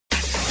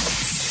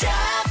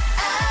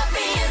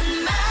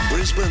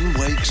Brisbane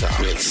Wakes Up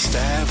with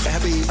Stav,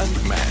 Abby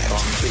and Matt on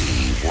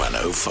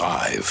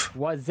B105.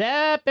 What's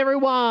up,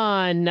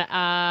 everyone?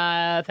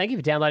 Thank you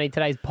for downloading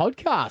today's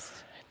podcast.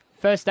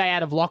 First day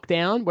out of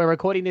lockdown. We're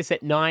recording this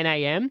at 9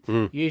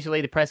 a.m.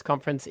 Usually the press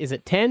conference is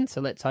at 10, so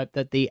let's hope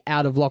that the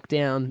out of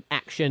lockdown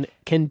action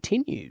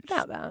continues.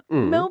 About that.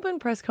 Melbourne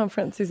press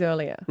conference is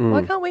earlier.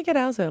 Why can't we get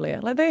ours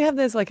earlier? Like they have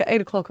theirs like at 8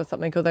 o'clock or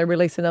something, or they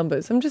release the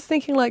numbers. I'm just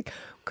thinking like,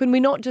 couldn't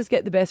we not just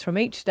get the best from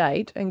each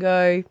state and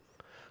go,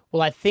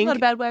 Well, I think not a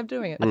bad way of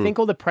doing it. I think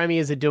all the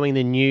premiers are doing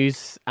the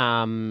news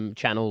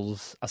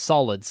channels are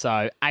solid.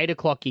 So 8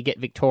 o'clock you get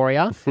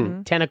Victoria,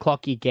 10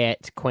 o'clock you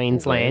get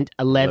Queensland,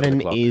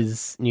 11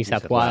 is New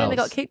South Wales. And they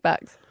got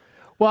kickbacks.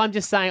 Well, I'm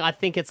just saying, I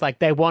think it's like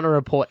they want to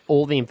report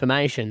all the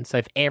information. So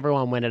if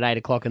everyone went at 8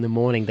 o'clock in the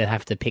morning, they'd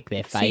have to pick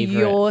their favourite. So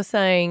you're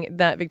saying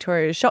that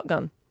Victoria is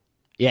shotgun?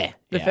 Yeah.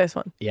 The first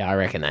one? Yeah, I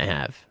reckon they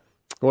have.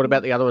 What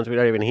about the other ones we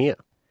don't even hear?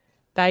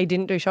 They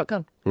didn't do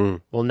shotgun.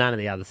 Well, none of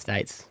the other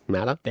states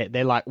Matter?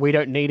 They're like, we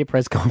don't need a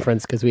press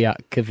conference because we are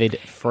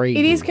COVID-free.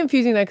 It is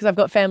confusing though because I've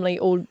got family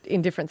all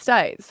in different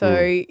states. So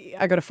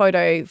I got a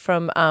photo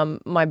from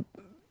my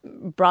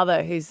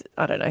brother who's,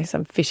 I don't know,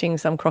 some fishing,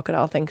 some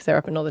crocodile thing because they're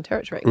up in Northern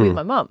Territory with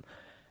my mum.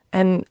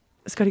 And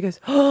Scotty goes,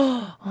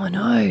 oh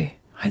no, I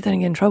hope they don't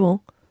get in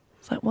trouble.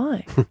 It's like,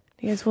 why?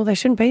 He goes, well, they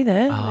shouldn't be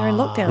there. They're in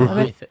lockdown. I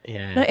went,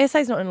 no,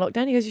 SA's not in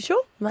lockdown. He goes, you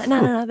sure? I'm like,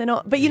 no, they're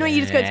not. But you know,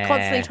 you just go, it's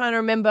constantly trying to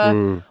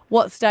remember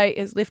what state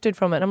is lifted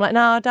from it. I'm like,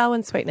 no,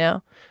 Darwin's sweet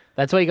now.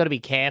 That's why you got to be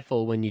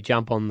careful when you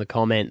jump on the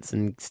comments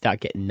and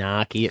start getting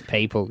narky at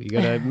people. You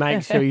got to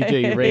make sure you do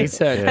your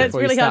research. It's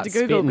really hard to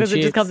Google because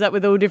it just comes up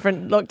with all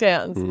different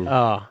lockdowns.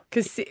 Oh,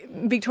 Because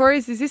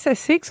Victoria's, is this a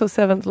 6th or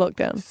 7th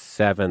lockdown?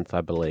 7th,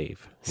 I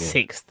believe. Yeah.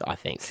 6th, I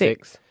think.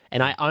 6th.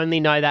 And I only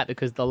know that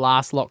because the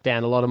last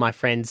lockdown, a lot of my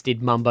friends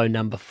did Mumbo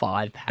number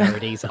 5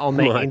 parodies on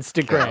their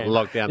Instagram.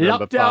 Lockdown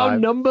number 5.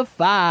 Lockdown number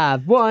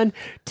 5. 1,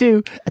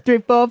 2, 3,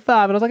 4,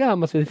 5. And I was like, oh, it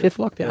must be the 5th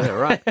lockdown. Yeah,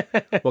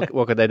 right.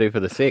 what could they do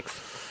for the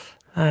 6th?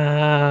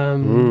 I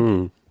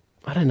don't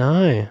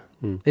know.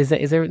 Is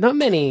there not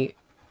many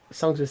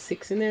songs with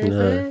 6 in there, is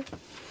there?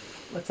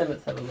 Let's have a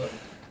look.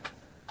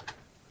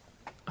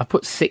 I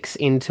put 6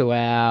 into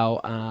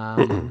our...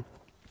 So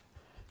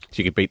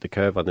you could beat the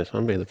curve on this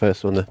one, be the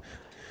first one to...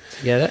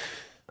 Get it?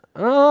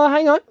 Oh,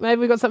 hang on. Maybe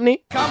we got something here.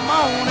 Come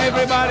on,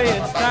 everybody,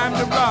 it's time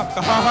to rock.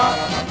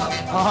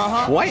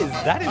 Why is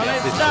that in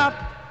Let's this? stop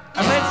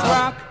and let's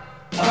rock.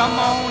 Come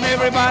on,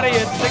 everybody,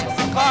 it's 6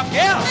 o'clock.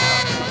 Yeah.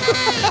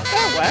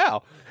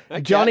 Wow.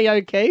 Okay. Johnny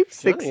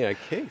O'Keefe. Johnny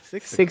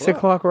O'Keefe, 6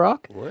 o'clock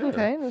rock. Wow.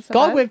 Okay, that's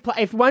not God, bad.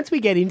 if once we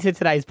get into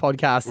today's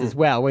podcast as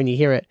well, when you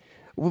hear it,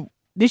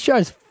 this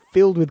show's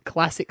filled with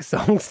classic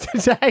songs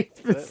today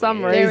for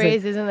some reason. There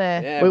is, isn't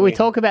there? Yeah, We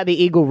talk about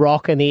the Eagle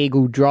Rock and the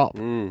Eagle Drop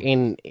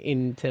in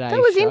today's That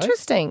was show.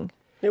 interesting.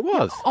 It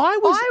was.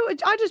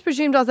 I just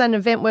presumed I was at an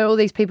event where all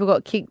these people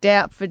got kicked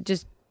out for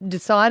just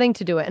deciding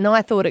to do it. And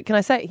I thought it, can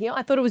I say it here?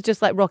 I thought it was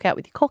just like rock out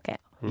with your cock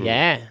out.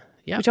 Yeah.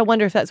 Yeah. Which I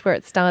wonder if that's where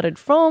it started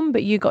from,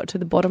 but you got to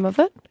the bottom of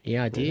it.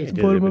 Yeah, I did.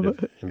 Did a bit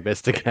of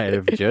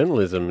investigative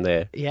journalism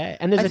there. Yeah.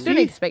 And I there's a still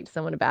few... need to speak to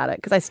someone about it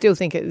because I still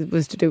think it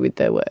was to do with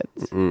their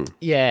words.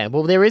 Yeah,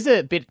 well, there is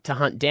a bit to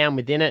hunt down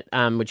within it,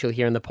 which you'll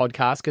hear in the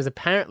podcast, because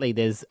apparently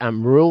there's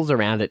rules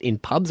around it in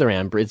pubs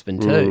around Brisbane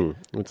too.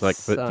 It's like,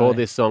 for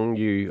this song,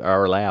 you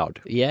are allowed.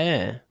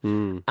 Yeah.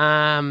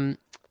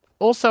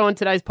 Also on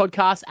today's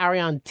podcast,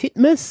 Ariane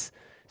Titmus,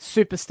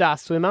 superstar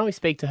swimmer. We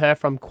speak to her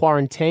from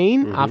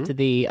quarantine after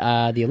the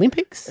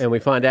Olympics. And we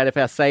find out if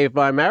our saved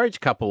by marriage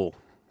couple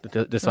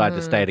decide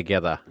to stay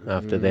together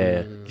after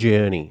their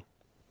journey.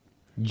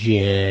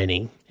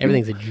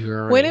 Everything's a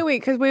journey. When are we,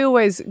 because we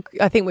always,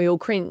 I think we all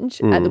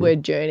cringe at the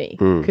word journey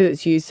because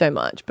it's used so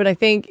much. But I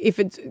think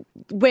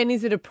when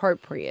is it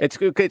appropriate? It's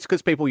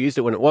because people used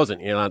it when it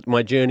wasn't. You know, like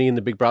my journey in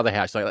the Big Brother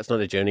house, like that's not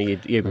a journey.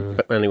 You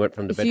only went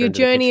from the So bedroom your to the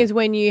journey kitchen. is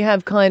when you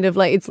have kind of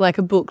like, it's like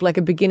a book, like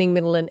a beginning,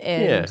 middle and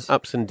end. Yeah,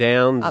 ups and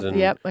downs. and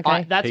Yep,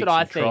 okay. That's peaks what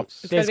I and think.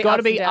 troughs. There's gotta got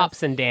to be be ups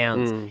ups and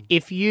downs.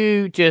 If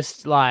you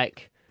just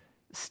like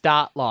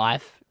start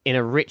life in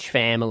a rich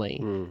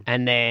family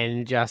and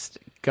then just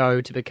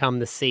go to become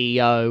the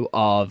CEO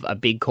of a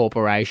big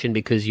corporation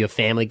because your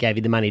family gave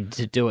you the money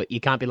to do it, you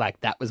can't be like,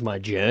 that was my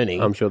journey.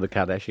 I'm sure the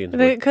Kardashians The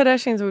would.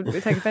 Kardashians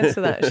would take offense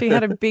to that. She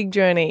had a big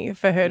journey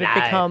for her to No.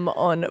 become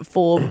on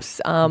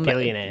Forbes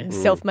Billionaire.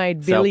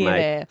 self-made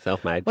billionaire.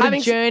 Self-made. What a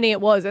journey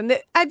it was. And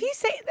have you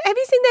seen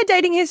their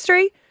dating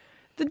history?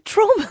 The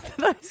trauma that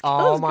those Oh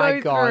girls my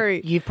go God.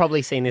 through. You've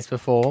probably seen this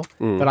before,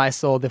 but I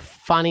saw the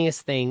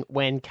funniest thing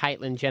when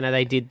Caitlyn Jenner,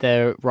 they did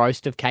the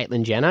roast of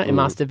Caitlyn Jenner, it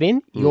must have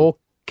been. Your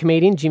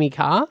comedian, Jimmy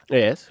Carr,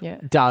 Yes. Yeah.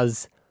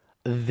 does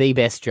the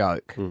best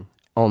joke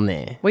on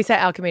there. We say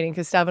our comedian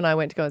because Stav and I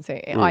went to go and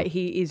see him.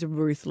 He is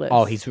ruthless.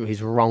 Oh,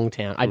 he's wrong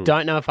town. I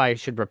don't know if I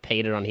should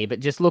repeat it on here, but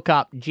just look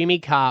up Jimmy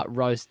Carr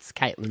roasts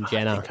Caitlyn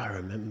Jenner. I think I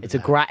remember. It's a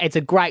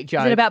great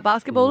joke. Is it about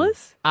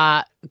basketballers?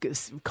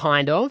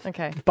 Kind of.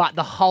 Okay. But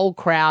the whole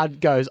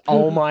crowd goes,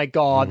 oh my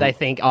God. They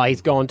think, oh,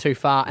 he's gone too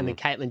far. And then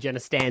Caitlyn Jenner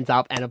stands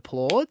up and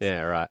applauds.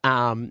 Yeah,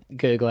 right.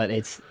 Google it.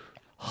 It's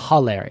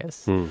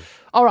hilarious.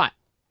 All right.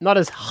 Not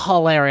as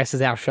hilarious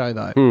as our show,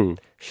 though.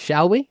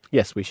 Shall we?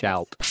 Yes, we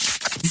shall.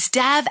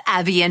 Stav,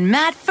 Abby and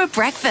Matt for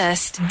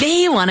breakfast.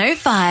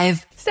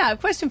 B105. Stav,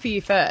 question for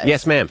you first.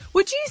 Yes, ma'am.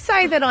 Would you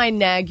say that I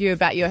nag you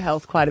about your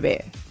health quite a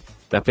bit?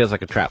 That feels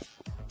like a trap.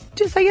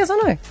 Just say yes or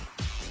no.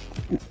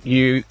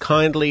 You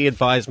kindly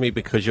advise me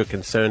because you're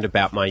concerned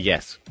about my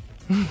yes.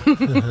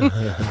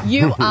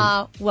 You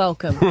are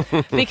welcome.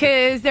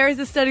 Because there is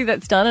a study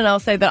that's done, and I'll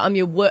say that I'm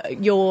your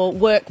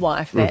work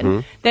wife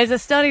then. There's a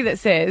study that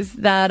says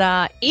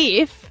that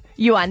if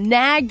you are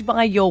nagged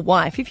by your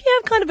wife, if you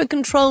have kind of a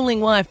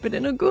controlling wife, but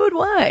in a good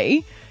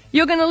way,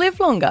 you're going to live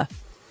longer.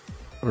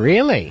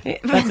 Really?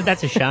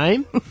 That's a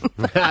shame.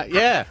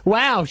 Yeah.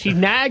 Wow, she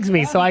nags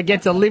me, so I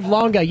get to live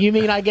longer. You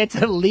mean I get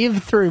to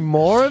live through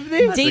more of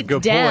this? Deep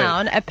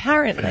down,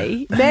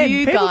 apparently, Man,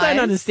 you people guys,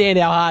 don't understand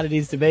how hard it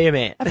is to be a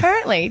man.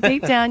 apparently,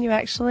 deep down, you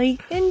actually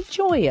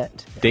enjoy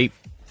it. Deep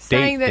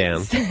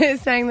down.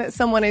 Saying that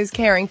someone is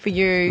caring for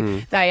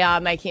you, they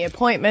are making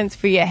appointments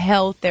for your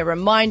health, they're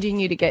reminding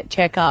you to get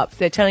checkups,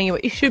 they're telling you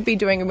what you should be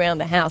doing around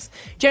the house,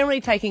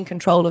 generally taking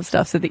control of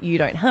stuff so that you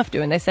don't have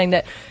to. And they're saying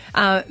that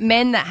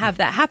men that have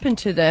that happen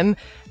to them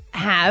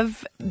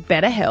have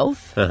better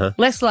health,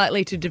 less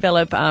likely to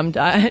develop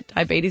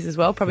diabetes as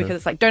well, probably because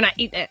it's like, don't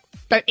eat it.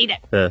 But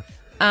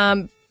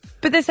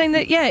they're saying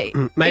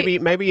that,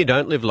 Maybe you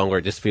don't live longer,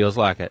 it just feels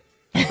like it.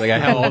 They go,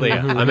 how old are you?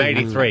 I'm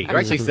 83. You're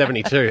actually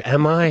 72.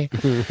 Am I?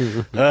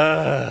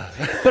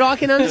 But I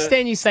can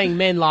understand you saying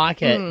men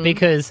like it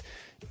because,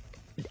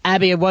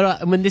 Abby,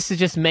 this is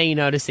just me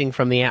noticing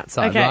from the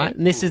outside, Okay. right?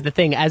 And this is the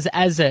thing. As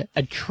a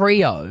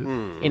trio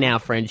in our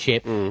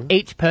friendship,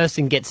 each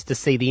person gets to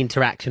see the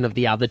interaction of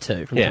the other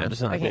two from time to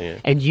time. Okay.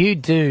 And you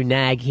do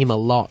nag him a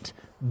lot.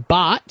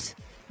 But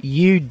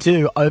you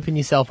do open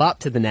yourself up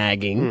to the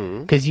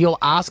nagging because you'll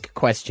ask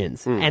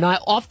questions. And I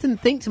often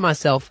think to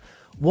myself,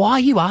 why are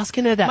you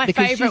asking her that? My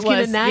because favourite she's going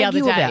was to the nag other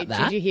you day. about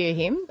that. Did you hear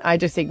him? I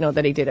just ignored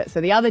that he did it.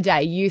 So the other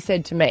day you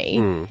said to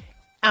me,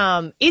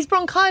 is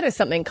bronchitis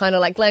something kind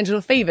of like glandular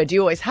fever? Do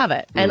you always have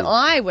it? And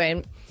I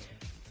went,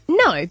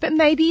 no, but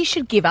maybe you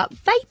should give up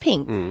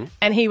vaping.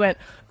 And he went,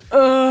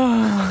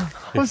 ugh.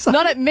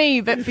 Not at me,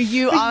 but for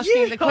you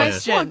asking the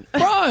question.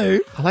 Bro,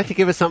 I like to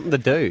give her something to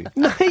do.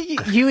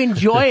 you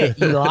enjoy it.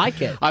 You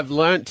like it. I've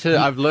learnt to.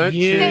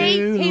 You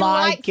See, he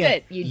like likes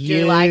it. You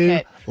do like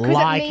it. Because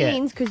like it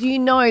means, because you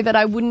know that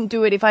I wouldn't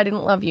do it if I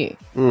didn't love you.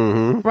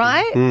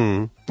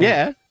 Right?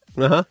 Yeah.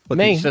 Well,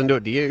 Me. she doesn't do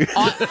it to you.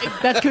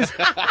 That's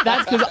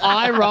because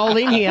I roll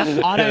in here.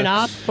 I don't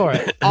ask for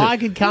it. I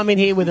could come in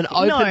here with an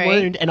open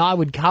wound and I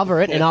would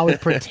cover it and I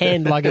would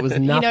pretend like it was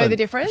nothing. You know the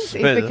difference?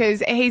 It's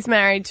because he's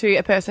married to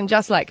a person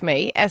just like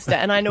me, Esther,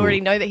 and I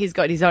already know that he's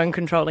got his own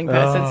controlling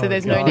person, so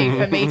there's no need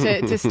for me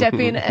to step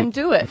in and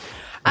do it.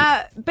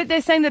 But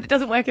they're saying that it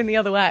doesn't work in the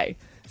other way.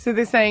 So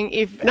they're saying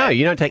if... No,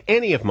 you don't take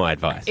any of my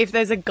advice. If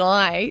there's a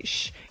guy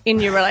in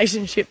your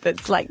relationship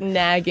that's like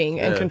nagging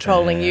and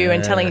controlling you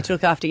and telling you to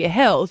look after your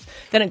health,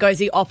 then it goes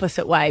the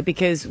opposite way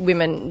because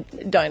women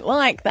don't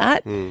like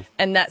that. And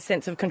that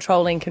sense of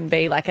controlling can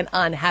be like an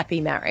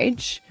unhappy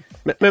marriage.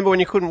 Remember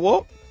when you couldn't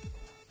walk?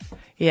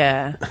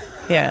 Yeah.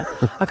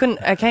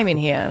 I came in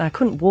here and I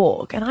couldn't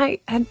walk and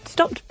I had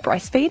stopped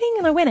breastfeeding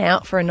and I went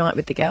out for a night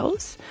with the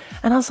girls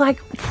and I was like,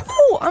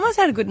 I must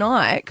have had a good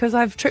night because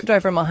I've tripped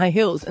over in my high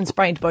heels and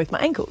sprained both my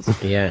ankles.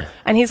 Yeah.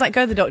 And he's like,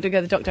 go to the doctor.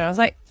 And I was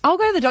like, I'll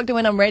go to the doctor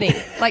when I'm ready.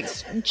 Like,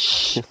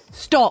 shh,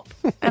 stop.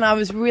 And I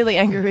was really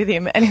angry with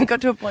him. And it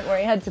got to a point where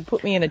he had to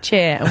put me in a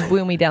chair and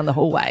wheel me down the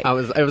hallway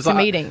to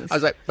meetings. I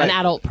was like, An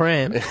adult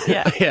pram.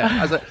 Yeah.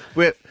 I was like,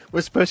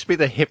 we're supposed to be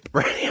the hip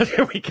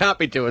radio. We can't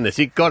be doing this.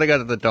 You've got to go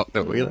to the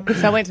doctor, Wheeler.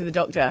 So I went to the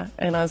doctor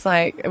and I was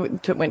like,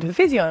 went to the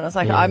physio and I was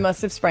like, I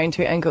must have sprained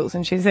 2 ankles.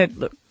 And she said,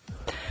 look,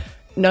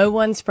 no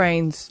one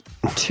sprains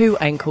 2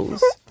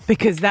 ankles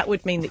because that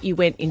would mean that you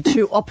went in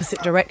 2 opposite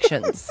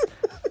directions.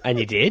 And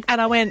you did?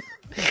 And I went,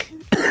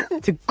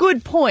 it's a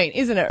good point,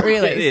 isn't it,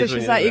 really? It is So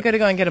when she's you like, do you've got to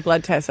go and get a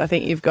blood test. I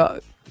think you've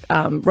got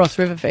Ross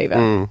River fever.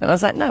 And I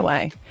was like, no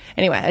way.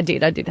 Anyway, I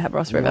did have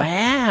Ross River.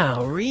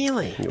 Wow,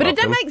 really? But it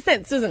does make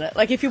sense, doesn't it?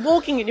 Like if you're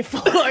walking and you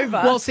fall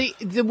over. Well, see,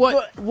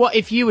 what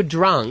if you were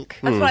drunk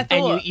That's what I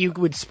thought. and you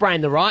would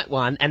sprain the right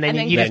one and then And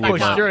then you get just back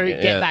push up. through,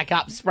 Yeah. get back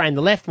up, sprain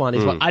the left one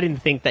is what I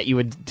didn't think that you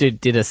would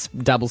did a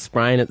double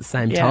sprain at the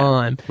same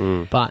time.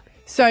 But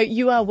So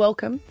you are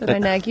welcome that I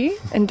nag you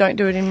and don't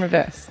do it in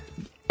reverse.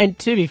 and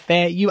to be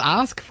fair, you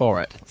ask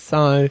for it.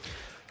 So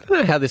I don't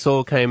know how this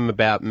all came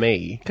about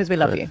me. Because we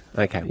love you.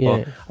 Okay, Yeah. well,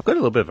 I've got a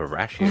little bit of a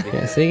rash here.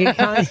 yeah, so you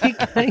can't.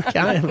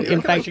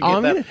 In fact, should get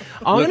I'm that going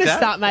to looked at.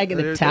 start making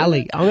a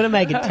tally. I'm going to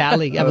make a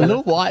tally. Have a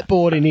little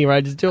whiteboard in here. I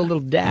just do a little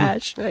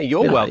dash. Hey,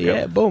 you're welcome.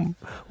 Yeah, boom.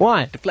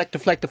 Why? Deflect.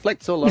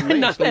 It's all on me.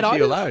 No, Just leave man,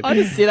 you alone. I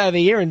just sit over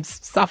here and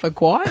suffer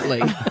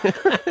quietly.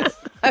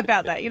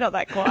 About that, you're not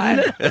that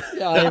quiet.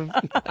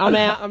 I'm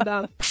out. I'm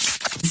done.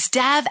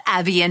 Stav,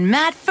 Abby and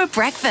Matt for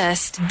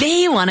breakfast.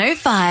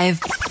 B105.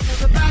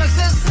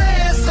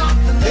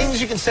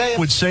 Things you can say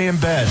would say in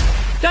bed.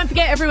 Don't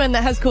forget, everyone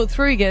that has called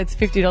through gets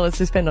 $50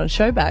 to spend on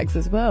show bags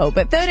as well.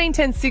 But 13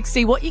 10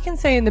 60, what you can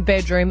see in the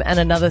bedroom and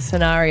another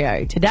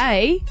scenario.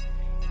 Today,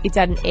 it's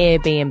at an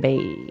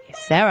Airbnb.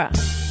 Sarah,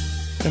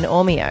 in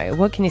Ormeo,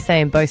 what can you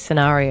say in both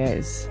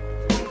scenarios?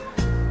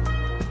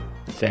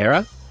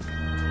 Sarah?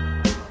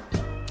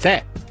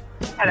 Sarah?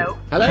 Hello.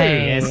 Hello.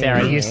 Hey, yeah,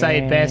 Sarah, you say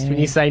it best when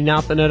you say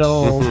nothing at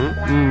all.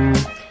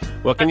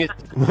 What can you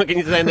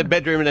say in the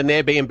bedroom in an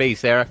Airbnb,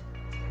 Sarah?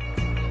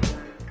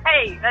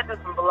 Hey, that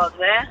doesn't belong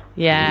there.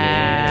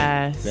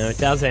 Yes. No, it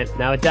doesn't.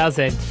 No, it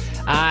doesn't.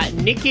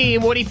 Nikki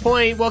and Woody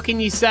Point, what can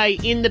you say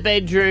in the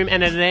bedroom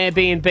and at an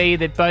Airbnb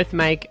that both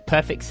make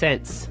perfect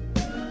sense?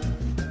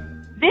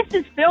 This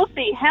is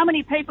filthy. How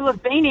many people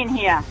have been in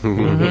here?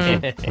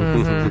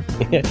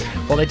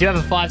 Well, they do have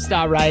a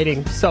 5-star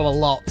rating, so a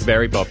lot.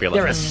 Very popular.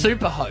 They're a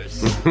super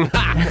host.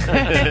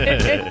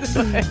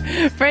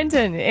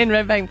 Brenton, in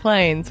Redbank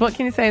Plains, what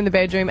can you say in the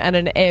bedroom and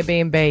an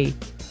Airbnb?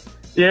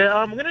 Yeah,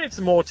 I'm going to need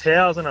some more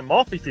towels and a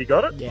mop if you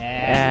got it.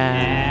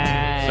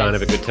 Yeah. Sign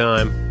of a good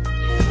time.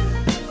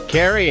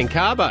 Kerry and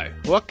Carbo,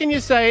 what can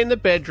you say in the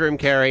bedroom,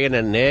 Kerry, in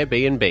an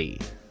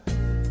Airbnb?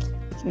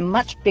 It's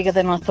much bigger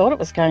than I thought it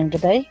was going to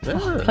be.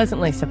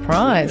 Pleasantly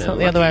surprised, not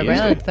the other way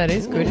around. That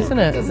is good, isn't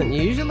it? Doesn't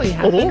usually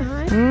happen,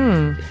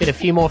 right? Fit a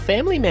few more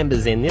family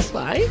members in this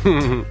way.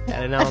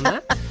 Better know on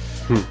that.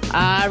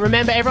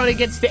 Remember, everyone who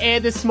gets to air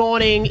this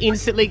morning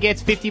instantly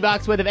gets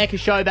 $50 worth of Echo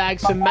Show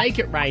bags for Make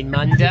It Rain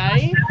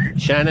Monday.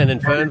 Shannon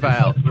and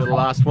Fernvale, you're the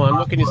last one.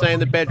 What can you say in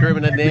the bedroom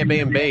in an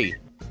Airbnb?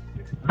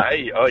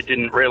 Hey, I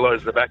didn't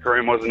realise the back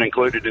room wasn't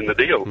included in the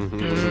deal.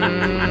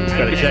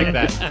 Got to check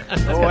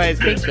that. Always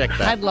got to check that.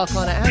 Padlock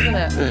on it, hasn't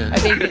it? I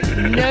think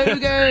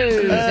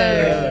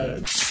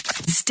no-go.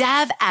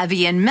 Stav,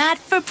 Abby and Matt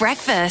for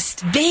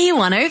breakfast.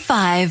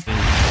 B105.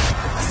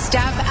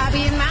 Stav,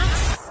 Abby and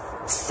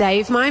Matt.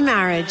 Save my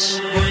marriage.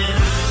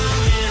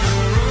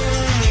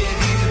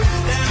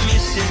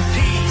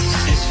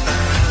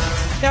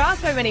 There are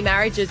so many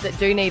marriages that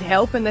do need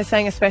help, and they're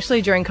saying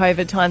especially during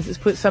COVID times it's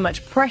put so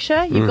much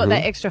pressure. You've got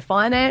that extra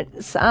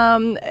finance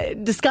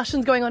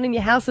discussions going on in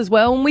your house as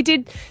well. And we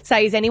did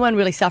say, is anyone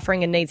really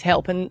suffering and needs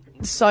help? And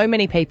so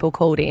many people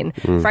called in.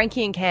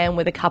 Frankie and Cam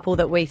were the couple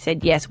that we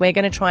said, yes, we're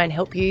going to try and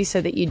help you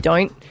so that you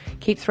don't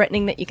keep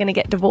threatening that you're going to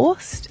get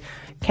divorced.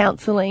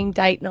 Counselling,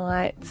 date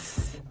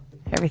nights,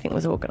 everything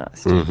was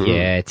organised.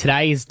 Yeah,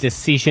 today is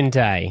decision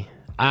day.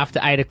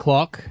 After 8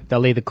 o'clock,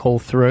 they'll either call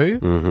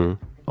through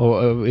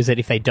or is it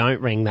if they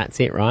don't ring, that's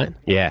it, right?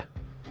 Yeah.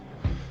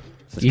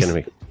 So it's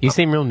going to be... You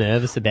seem real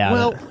nervous about it.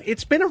 Well,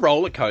 it's been a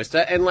roller coaster,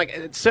 and like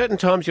at certain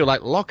times you're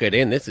like, lock it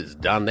in, this is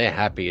done, they're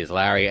happy as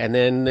Larry, and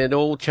then it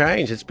all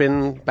changed. It's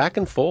been back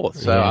and forth,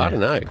 so I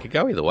don't know, it could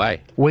go either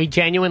way. We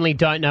genuinely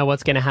don't know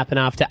what's going to happen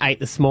after 8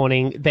 this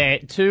morning. They're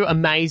two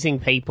amazing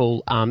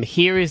people.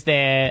 Here is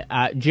their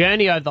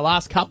journey over the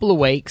last couple of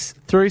weeks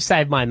through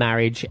Save My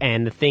Marriage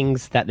and the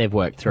things that they've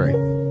worked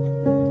through.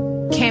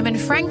 Cam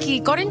and Frankie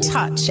got in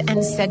touch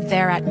and said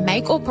they're at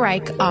make or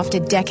break after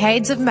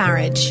decades of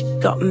marriage.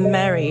 Got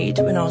married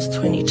when I was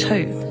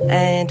 22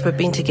 and we've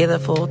been together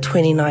for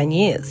 29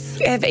 years.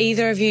 Have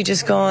either of you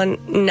just gone,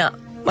 nah,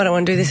 I don't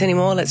want to do this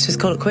anymore, let's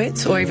just call it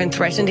quits? Or even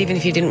threatened even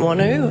if you didn't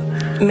want to?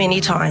 Many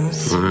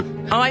times.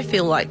 I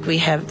feel like we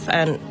have,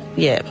 and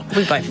yeah,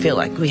 we both feel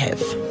like we have,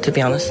 to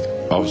be honest.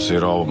 I've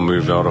said I've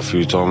moved out a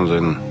few times,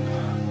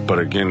 but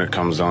again it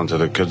comes down to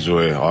the kids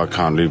where I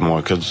can't leave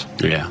my kids.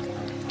 Yeah.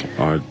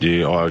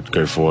 I'd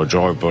go for a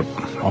drive, but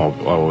I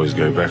always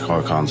go back.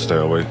 I can't stay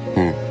away.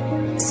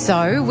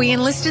 So we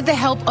enlisted the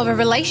help of a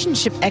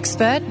relationship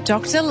expert,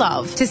 Dr.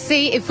 Love, to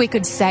see if we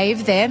could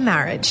save their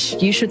marriage.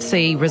 You should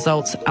see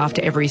results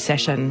after every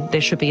session.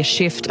 There should be a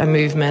shift, a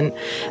movement,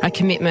 a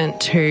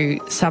commitment to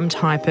some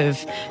type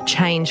of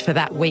change for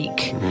that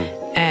week.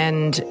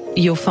 And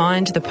you'll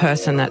find the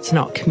person that's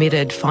not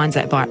committed finds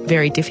that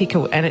very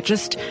difficult, and it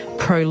just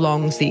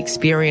prolongs the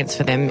experience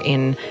for them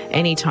in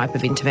any type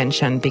of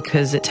intervention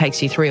because it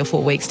takes you 3 or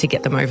 4 weeks to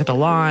get them over the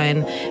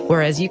line,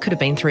 whereas you could have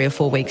been 3 or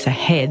 4 weeks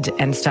ahead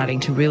and starting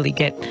to really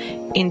get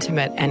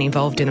intimate and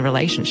involved in a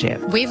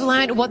relationship. We've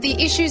learned what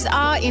the issues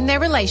are in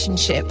their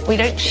relationship. We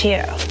don't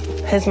share.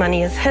 His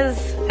money is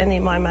his and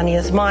then my money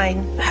is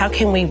mine. How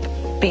can we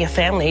be a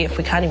family if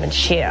we can't even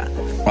share?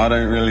 I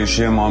don't really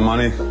share my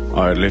money.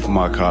 I left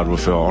my card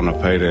with her on a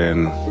payday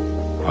and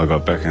I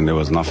got back and there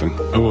was nothing.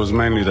 It was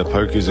mainly the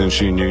pokies and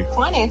she knew.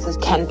 Finances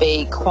can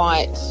be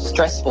quite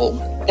stressful.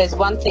 There's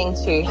one thing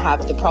to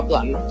have the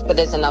problem, but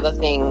there's another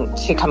thing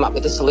to come up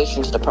with a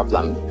solution to the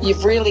problem.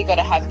 You've really got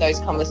to have those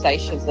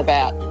conversations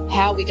about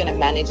how we're going to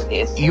manage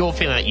this. You're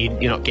feeling like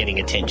you're not getting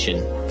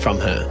attention from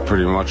her?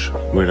 Pretty much.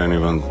 We don't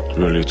even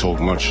really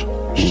talk much.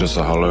 She's just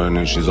a hello and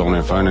then she's on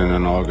her phone and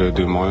then I'll go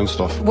do my own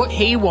stuff. What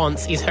he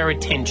wants is her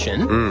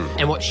attention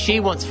and what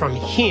she wants from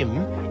him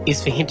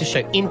is for him to show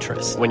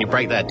interest. When you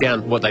break that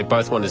down, what they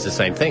both want is the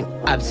same thing.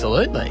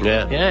 Absolutely.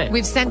 Yeah.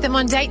 We've sent them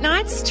on date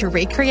nights to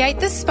recreate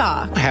the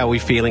spark. How are we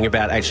feeling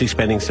about actually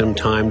spending some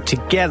time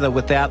together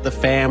without the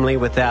family,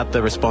 without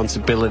the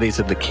responsibilities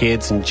of the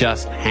kids, and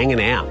just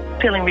hanging out?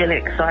 Feeling really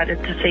excited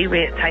to see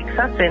where it takes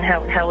us and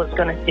how it's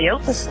going to feel.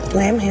 There's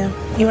lamb here.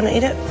 You want to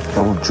eat it?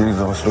 Oh, jeez,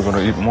 I still got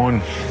to eat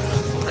mine.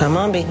 Come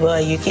on, big boy,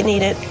 you can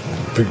eat it.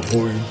 Big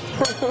boy.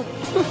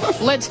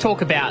 Let's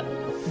talk about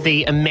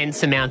the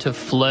immense amount of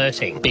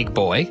flirting, big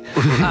boy.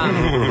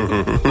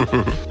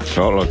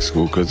 Felt like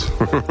school kids.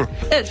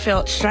 It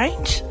felt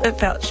strange.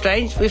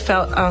 We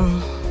felt,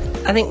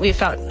 I think we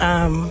felt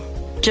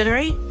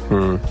jittery.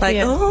 Like,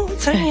 oh,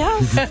 it's only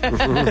us.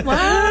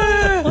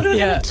 Wow, what are we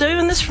going to do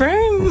in this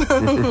room? If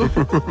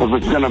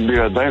it's going to be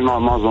a date night,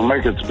 might as well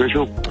make it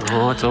special.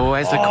 Oh, it's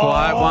always the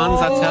quiet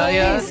ones, I tell you.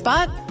 Yes,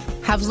 but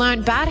have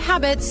learned bad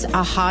habits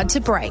are hard to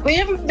break. We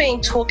haven't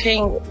been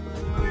talking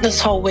this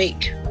whole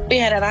week. We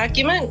had an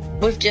argument.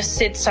 We've just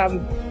said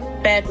some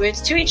bad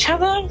words to each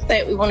other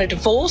that we want a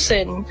divorce,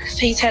 and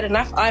he's had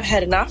enough, I've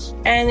had enough,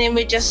 and then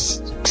we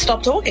just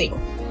stopped talking.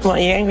 What,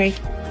 are you angry?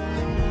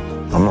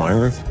 I'm not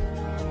angry.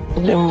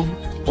 Then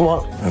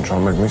what? Don't try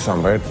and make me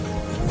sound bad.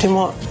 Then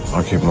what?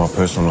 I keep my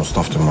personal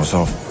stuff to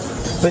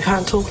myself. We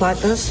can't talk like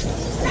this.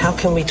 How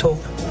can we talk?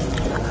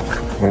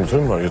 What are you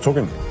talking about? You're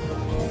talking.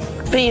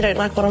 But you don't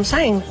like what I'm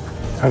saying.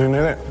 How do you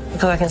know that?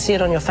 Because I can see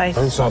it on your face.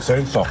 Don't start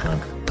saying stuff,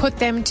 man. Put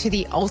them to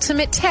the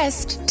ultimate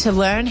test to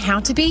learn how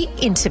to be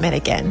intimate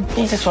again.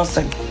 He just wants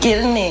to get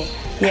in there.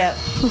 Yep.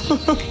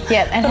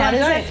 Yep. And how does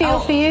that feel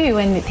for you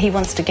when he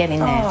wants to get in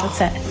there? What's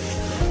that?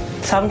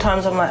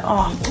 Sometimes I'm like,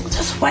 oh,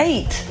 just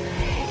wait.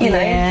 You know?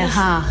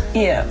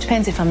 Yeah.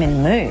 Depends if I'm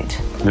in the mood.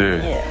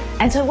 Yeah.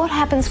 And so what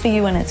happens for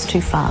you when it's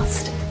too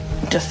fast?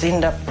 Just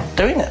end up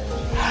doing it.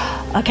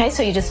 Okay,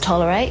 so you just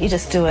tolerate, you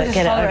just do it,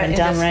 get it over and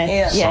done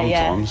with.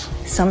 Sometimes.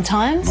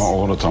 Sometimes? Not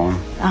all the time.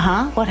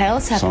 What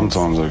else happens?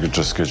 Sometimes it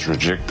just gets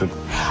rejected.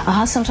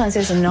 Sometimes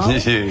there's a no.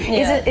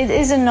 Yeah.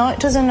 Is a no?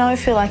 Does a no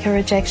feel like a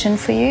rejection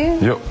for you?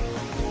 Yep.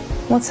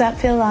 What's that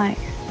feel like?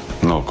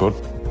 Not good.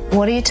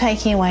 What are you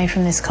taking away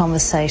from this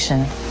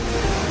conversation?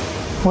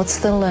 What's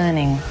the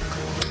learning?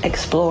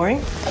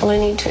 Exploring.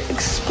 Learning to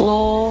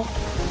explore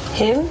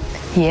him.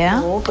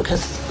 Yeah. More,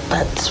 because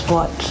that's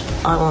what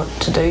I want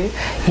to do.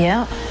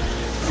 Yeah.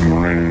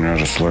 I'm learning how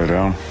to slow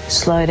down.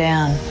 Slow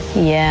down.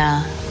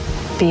 Yeah.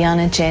 Be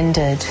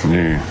unagendered.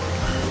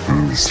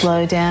 Yeah.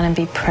 Slow down and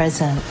be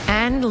present.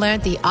 And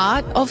learn the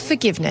art of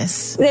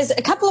forgiveness. There's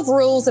a couple of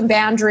rules and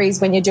boundaries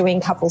when you're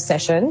doing couple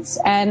sessions.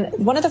 And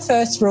one of the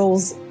first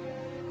rules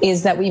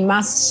is that we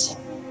must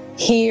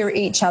hear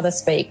each other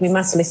speak. We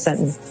must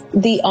listen.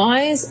 The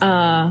eyes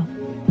are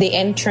the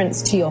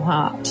entrance to your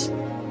heart.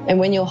 And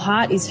when your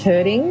heart is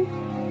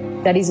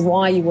hurting, that is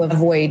why you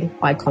avoid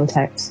eye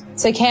contact.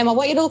 So, Cam, I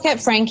want you to look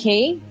at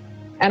Frankie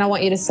and I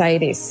want you to say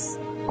this.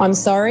 I'm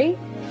sorry.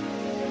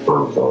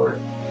 I'm sorry.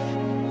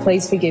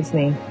 Please forgive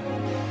me.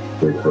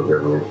 Please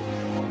forgive me.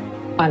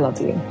 I love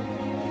you.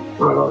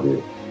 I love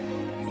you.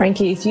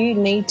 Frankie, if you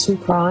need to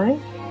cry,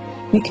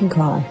 you can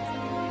cry.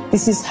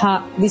 This is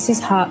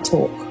heart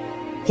talk.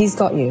 He's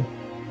got you.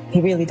 He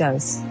really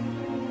does.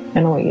 And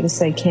I want you to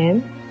say,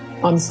 Cam,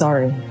 I'm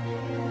sorry.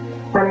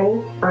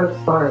 Honey,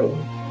 I'm sorry.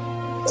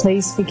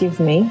 Please forgive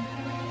me.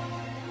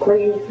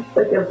 Please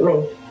forgive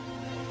me.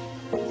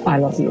 I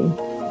love you.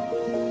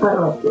 I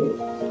love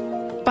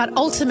you. But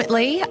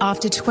ultimately,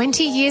 after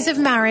 20 years of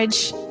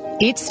marriage,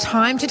 it's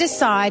time to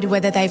decide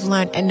whether they've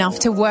learnt enough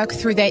to work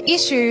through their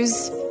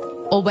issues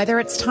or whether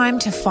it's time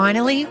to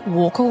finally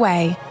walk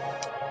away.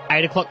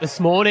 8 o'clock this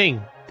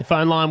morning. The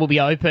phone line will be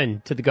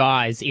open to the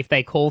guys. If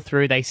they call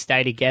through, they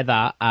stay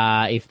together.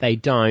 If they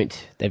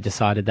don't, they've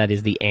decided that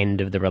is the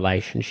end of the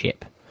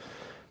relationship.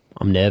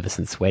 I'm nervous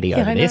and sweaty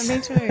over this.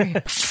 Me too.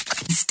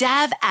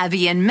 Stav,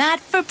 Abby and Matt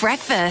for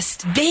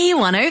breakfast.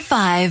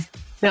 B105.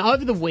 Now,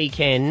 over the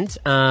weekend,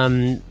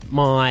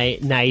 my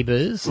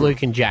neighbours,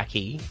 Luke and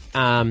Jackie,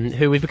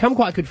 who we've become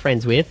quite good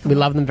friends with, we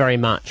love them very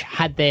much,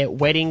 had their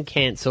wedding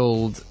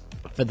cancelled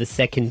for the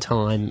second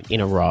time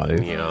in a row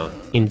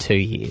in 2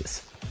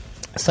 years.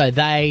 So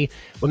they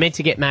were meant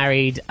to get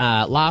married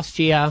last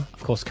year.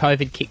 Of course,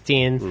 COVID kicked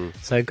in,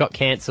 so it got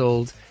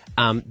cancelled.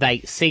 They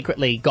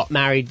secretly got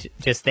married,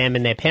 just them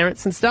and their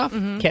parents and stuff,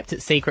 kept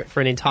it secret for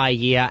an entire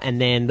year,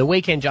 and then the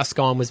weekend just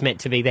gone was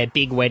meant to be their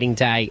big wedding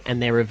day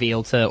and their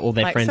reveal to all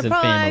their friends and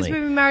family. Surprise, we've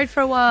been married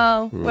for a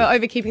while. We're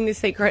overkeeping this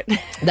secret.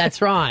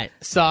 That's right.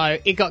 So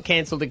it got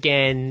cancelled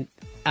again.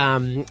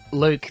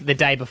 Luke, the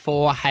day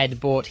before, had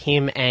bought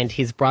him and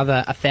his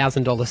brother a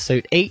 $1,000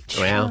 suit each.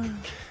 Wow.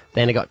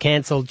 Then it got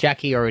cancelled.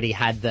 Jackie already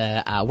had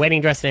the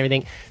wedding dress and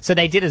everything. So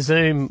they did a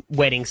Zoom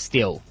wedding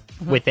still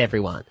with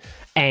everyone.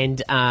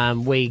 And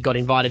we got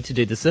invited to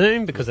do the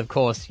Zoom because, of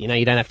course, you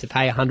don't have to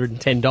pay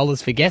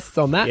 $110 for guests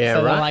on that. Yeah,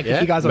 so they're right. like, Yeah.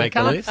 if you guys want Make to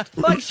the come, list.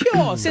 like,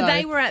 sure. So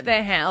they were at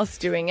their house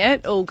doing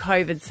it, all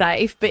COVID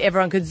safe, but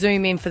everyone could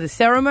Zoom in for the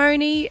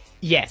ceremony.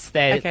 Yes,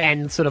 they're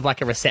and sort of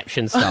like a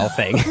reception style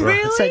thing.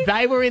 Really? So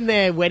they were in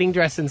their wedding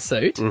dress and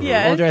suit,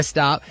 Yes. all dressed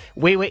up.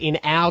 We were in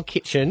our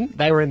kitchen.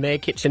 They were in their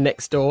kitchen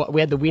next door.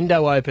 We had the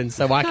window open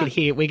so we could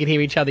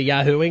hear each other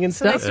yahooing and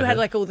So they stuff. still had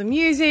like all the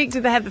music.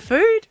 Did they have the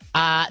food?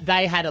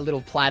 They had a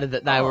little platter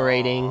that they were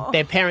eating.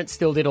 Their parents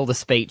still did all the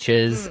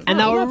speeches, and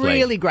they Oh, were lovely.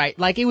 really great.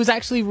 Like, it was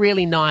actually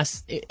really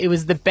nice. It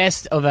was the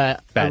best of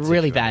a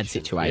really bad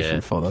situation. situation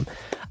Yeah. for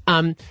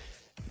them.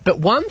 But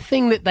one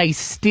thing that they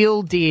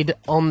still did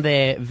on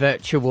their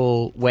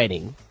virtual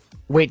wedding,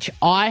 which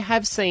I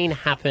have seen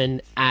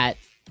happen at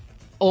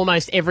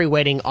almost every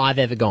wedding I've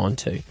ever gone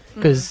to,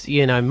 because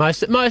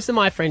most of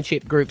my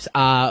friendship groups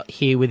are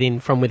here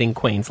from within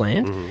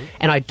Queensland,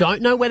 and I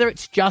don't know whether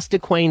it's just a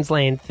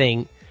Queensland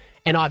thing,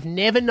 and I've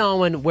never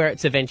known where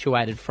it's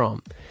eventuated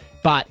from,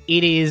 but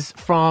it is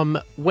from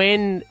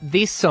when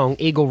this song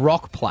Eagle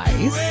Rock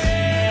plays.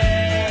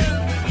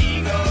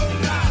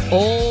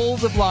 All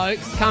the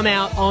blokes come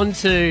out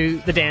onto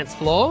the dance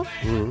floor,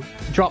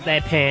 drop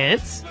their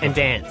pants, and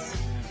dance.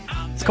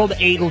 It's called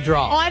the Eagle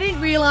Drop. I didn't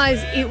realise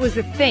it was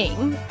a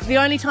thing. The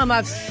only time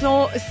I've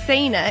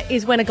seen it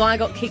is when a guy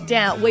got kicked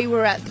out. We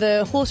were at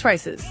the horse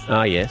races.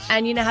 Oh, yes.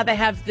 And you know how they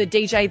have the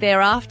DJ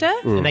thereafter?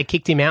 And they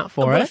kicked him out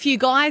for Well, it. a few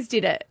guys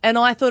did it, and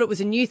I thought it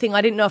was a new thing.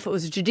 I didn't know if it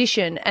was a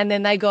tradition, and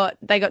then they got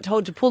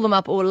told to pull them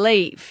up or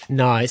leave.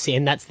 No, see,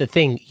 and that's the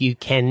thing. You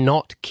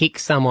cannot kick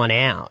someone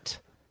out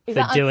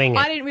for doing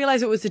I it. didn't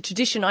realise it was a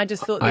tradition. I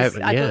just thought I this.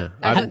 haven't- I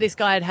yeah. thought this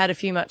guy had had a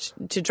few much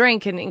to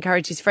drink and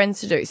encouraged his friends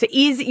to do. So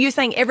you're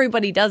saying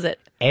everybody does it?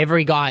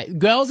 Every guy.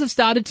 Girls have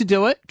started to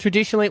do it.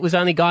 Traditionally, it was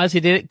only guys who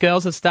did it.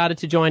 Girls have started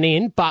to join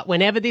in. But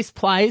whenever this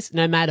plays,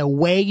 no matter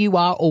where you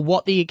are or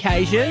what the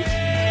occasion,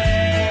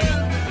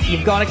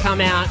 you've got to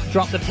come out,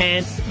 drop the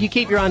pants. You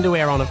keep your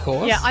underwear on, of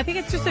course. Yeah, I think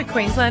it's just a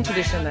Queensland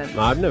tradition then.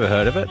 I've never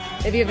heard of it.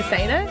 Have you ever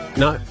seen it?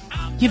 No.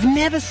 You've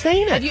never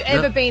seen it? Have you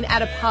ever been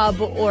at a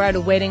pub or at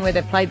a wedding where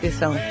they played this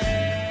song?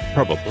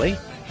 Probably.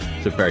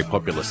 It's a very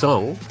popular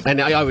song. And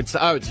I would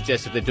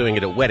suggest if they're doing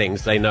it at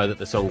weddings, they know that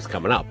the song's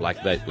coming up,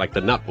 like the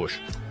Nutbush.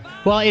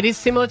 Well, it is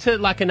similar to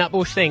like a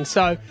Nutbush thing.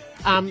 So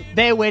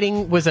their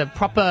wedding was a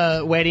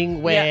proper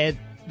wedding where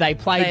they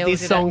played They all this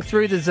did song it.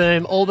 through the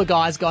Zoom. All the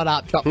guys got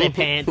up, dropped their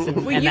pants.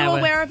 And, Were and you they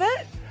aware of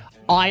it?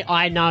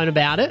 I known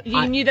about it.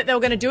 You knew that they were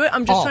going to do it?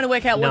 I'm just trying to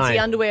work out what's no. the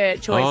underwear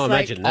choice. Oh,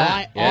 like, imagine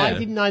that. I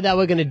didn't know they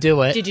were going to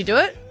do it. Did you do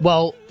it?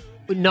 Well,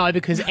 no,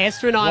 because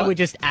Esther and I were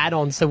just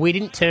add-ons, so we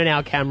didn't turn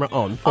our camera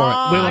on for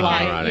it. We were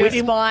like,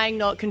 We're spying,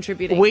 not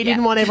contributing. we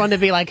didn't want everyone to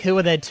be like, who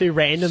are the two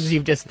randoms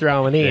you've just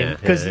thrown in? Yeah,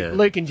 Because yeah.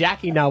 Luke and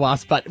Jackie know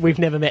us, but we've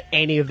never met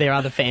any of their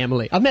other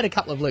family. I've met a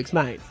couple of Luke's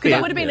mates. Because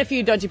there would have been a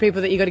few dodgy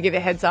people that you got to give a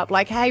heads up,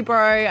 like, hey, bro,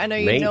 I know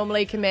you're Me?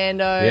 normally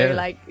commando. Yeah.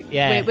 Like,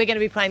 Yeah. we're going to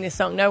be playing this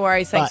song. No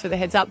worries. Thanks But- for the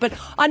heads up. But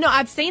I know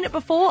I've seen it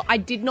before. I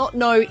did not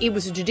know it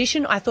was a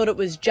tradition. I thought it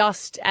was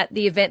just at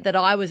the event that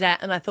I was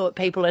at, and I thought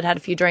people had had a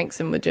few drinks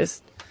and were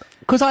just.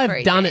 Because I've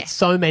Very done fair. it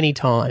so many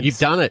times. You've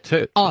done it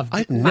too. Oh, I've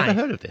mate, never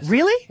heard of this.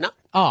 Really? No.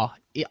 Oh,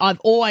 I've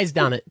always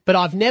done it, but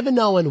I've never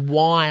known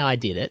why I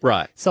did it.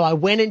 Right. So I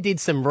went and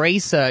did some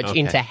research Okay.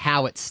 into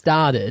how it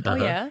started. Oh,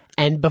 yeah?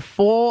 And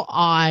before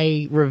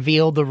I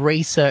reveal the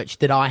research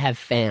that I have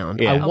found,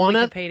 Yeah. I On want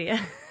to... Wikipedia.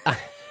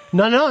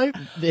 No.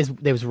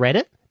 There was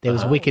Reddit. There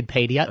was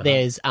Wikipedia.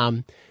 There's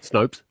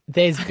Snopes.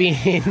 There's been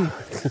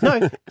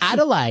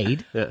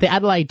Adelaide. Yeah. The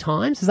Adelaide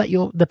Times. Is that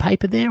the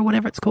paper there or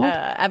whatever it's called?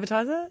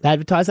 Advertiser? The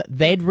Advertiser.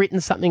 They'd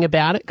written something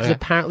about it because Yeah.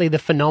 apparently the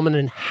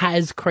phenomenon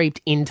has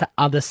creeped into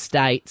other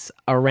states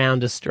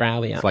around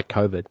Australia. It's like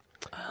COVID.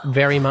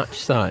 Very much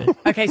so.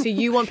 Okay, so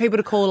you want people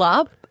to call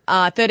up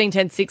 13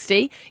 10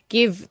 60,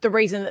 give the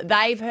reason that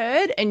they've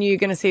heard, and you're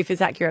going to see if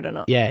it's accurate or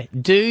not. Yeah.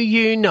 Do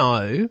you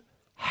know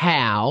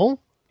how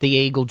the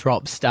Eagle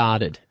Drop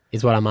started?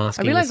 Is what I'm I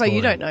asking. realise this why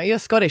you morning. don't know. You're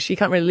Scottish. You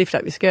can't really lift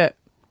up your skirt.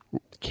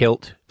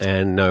 Kilt,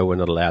 and no, we're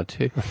not allowed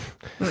to.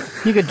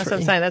 You could. That's what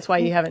I'm saying. That's why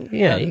you haven't.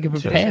 Yeah, you can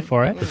prepare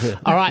for it.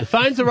 All right,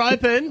 phones are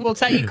open. We'll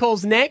take your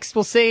calls next.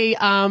 We'll see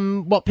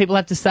what people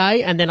have to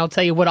say, and then I'll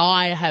tell you what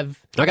I have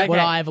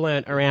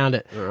learnt around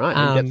it. All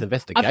right, in-depth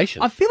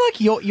investigation. I feel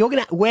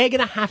like we're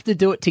gonna have to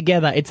do it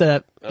together. It's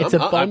a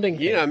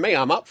bonding. You know me,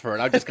 I'm up for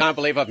it. I just can't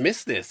believe I've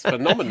missed this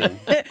phenomenon.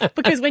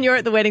 Because when you're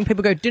at the wedding,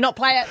 people go, do not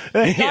play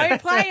it.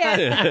 Don't play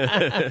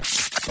it.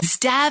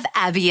 Stav,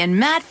 Abby, and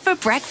Matt for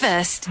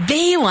breakfast.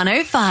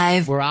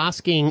 B105. We're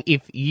asking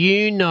if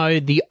you know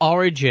the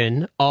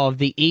origin of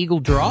the Eagle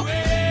Drop,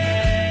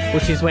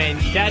 which is when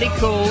Daddy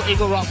Cool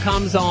Eagle Rock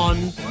comes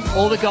on.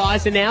 All the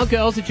guys and now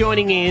girls are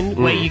joining in,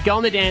 where you go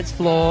on the dance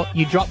floor,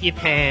 you drop your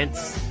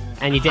pants,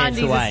 and you dance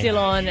Undies away. are still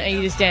on, and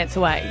you just dance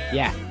away.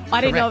 Yeah. I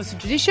didn't know it Correct. was a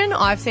tradition.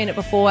 I've seen it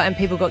before, and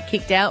people got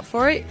kicked out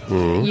for it.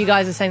 You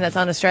guys are saying that's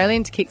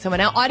un-Australian to kick someone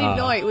out. I didn't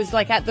know. It was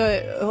like at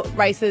the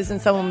races,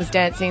 and someone was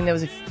dancing. There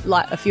was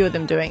a few of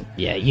them doing.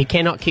 Yeah, you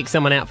cannot kick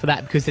someone out for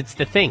that because it's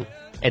the thing.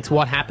 It's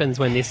what happens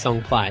when this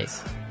song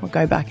plays. We'll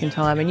go back in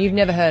time, and you've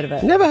never heard of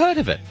it. Never heard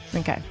of it.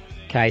 Okay.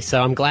 Okay,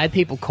 so I'm glad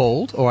people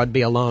called, or I'd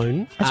be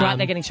alone. That's right,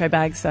 they're getting show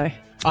bags, so...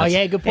 Oh,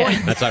 yeah, good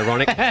point. That's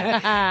ironic.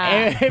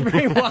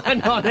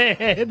 Everyone on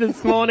air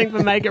this morning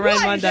for Make It Rain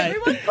Why is Monday.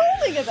 everyone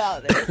calling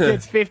about this?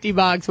 It's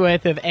 $50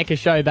 worth of Eka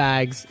show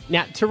bags.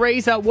 Now,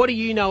 Teresa, what do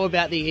you know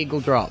about the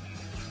Eagle Drop?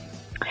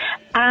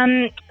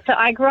 So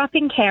I grew up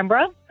in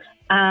Canberra,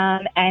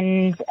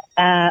 and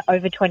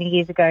over 20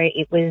 years ago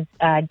it was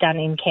done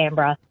in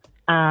Canberra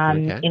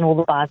in all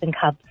the bars and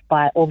pubs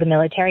by all the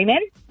military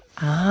men.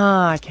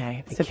 Ah,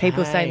 okay. So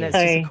people saying that's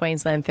just a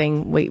Queensland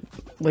thing,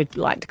 we'd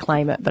like to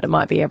claim it, but it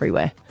might be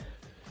everywhere.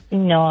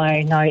 No,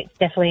 it's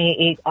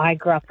definitely... I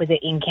grew up with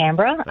it in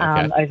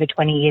Canberra over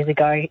 20 years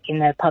ago in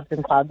the pubs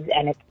and clubs,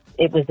 and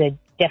it was a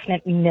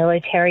definite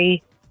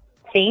military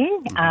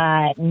thing.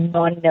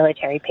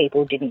 Non-military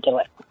people didn't do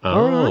it.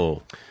 Oh.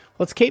 Right.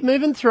 Let's keep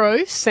moving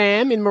through.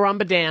 Sam in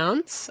Marumba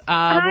Downs.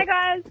 Hi,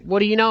 guys. What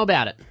do you know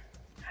about it?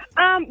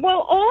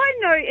 Well, all I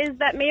know is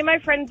that me and my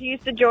friends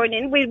used to join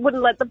in. We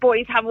wouldn't let the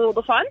boys have all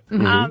the fun.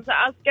 Mm-hmm. So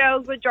us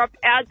girls would drop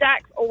our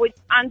dacks or would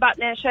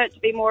unbutton our shirt to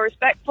be more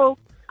respectful.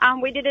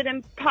 We did it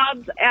in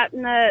pubs, out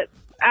in the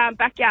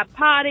backyard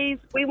parties.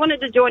 We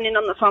wanted to join in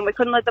on the fun. We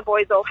couldn't let the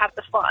boys all have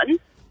the fun.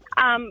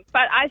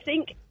 But I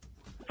think,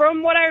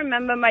 from what I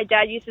remember, my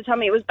dad used to tell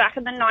me it was back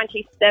in the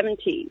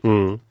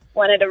 1970s.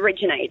 When it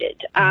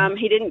originated.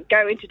 He didn't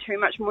go into too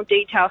much more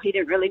detail. He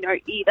didn't really know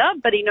either,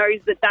 but he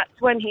knows that that's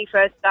when he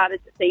first started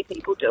to see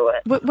people do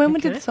it. When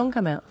did the song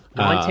come out?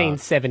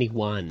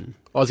 1971.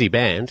 Aussie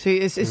band. So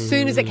as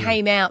soon as it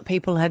came out,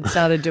 people had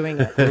started doing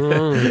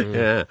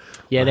it.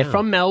 Yeah, they're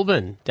from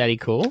Melbourne, Daddy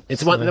Cool.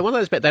 It's one of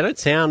those bands. They don't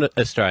sound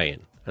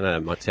Australian. I know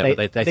it might sound,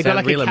 but they they've sound got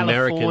like real a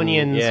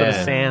Californian American sort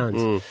of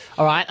sound.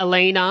 All right,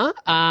 Alina,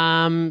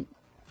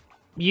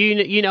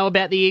 you know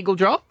about the Eagle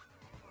Drop?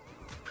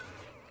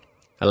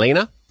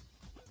 Alina?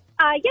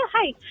 Yeah,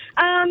 hey.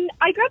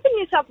 I grew up in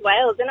New South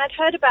Wales and I'd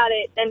heard about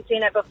it and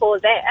seen it before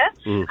there.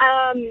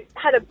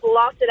 Had a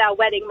blast at our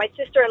wedding. My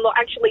sister-in-law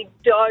actually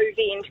dove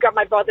in to grab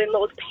my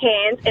brother-in-law's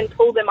pants and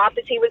pull them up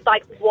as he was,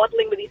 like,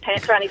 waddling with his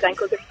pants around his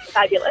ankles. It was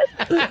fabulous.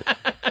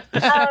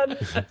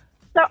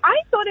 So I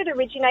thought it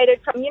originated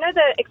from,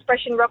 the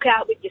expression rock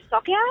out with your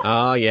sock out?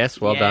 Oh,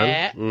 yes, well done.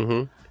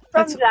 Mm-hmm.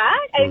 From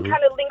that, and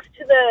kind of links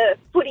to the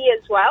footy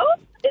as well,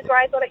 is where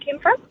I thought it came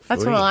from.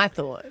 That's what I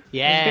thought.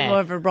 Yeah. It's a bit more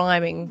of a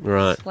rhyming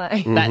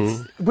slang.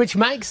 That's which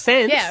makes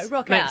sense. Yeah,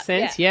 rock makes out,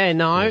 sense. Yeah,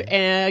 no.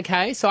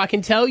 Okay, so I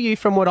can tell you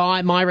from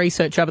my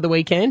research over the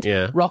weekend,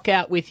 rock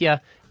out with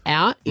your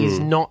out is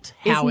not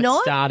how it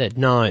started.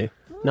 No.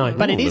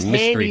 But it is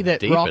handy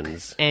that rock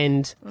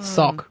and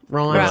sock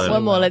rhyme. Right,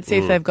 one more. Let's see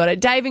if they've got it.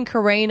 Dave and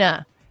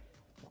Karina.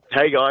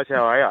 Hey, guys.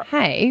 How are you?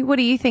 Hey, what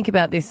do you think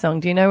about this song?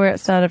 Do you know where it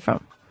started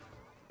from?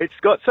 It's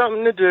got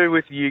something to do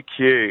with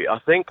UQ. I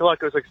think it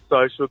was a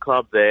social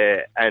club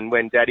there, and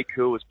when Daddy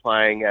Cool was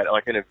playing at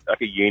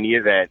a uni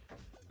event,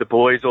 the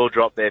boys all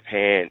dropped their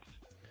pants.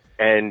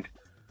 And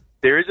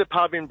there is a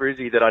pub in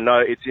Brizzy that I know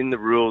it's in the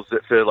rules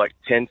that for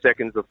 10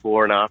 seconds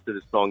before and after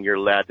the song, you're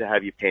allowed to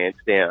have your pants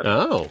down.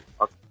 Oh.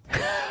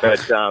 But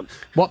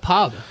what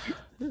pub?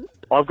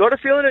 I've got a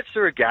feeling it's the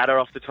Regatta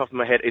off the top of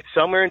my head. It's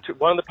somewhere in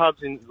one of the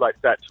pubs in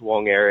that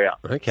Toowong area.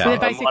 Okay. So they're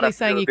basically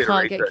saying you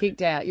can't get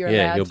kicked out. You're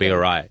allowed you'll be to. all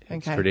right. Okay.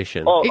 It's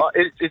tradition. Oh,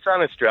 it's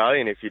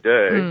un-Australian if you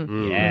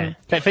do. Yeah.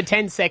 But for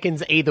 10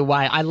 seconds either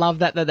way, I love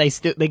that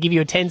they give you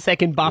a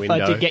 10-second buffer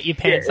to get your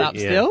pants up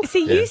still.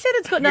 See, you said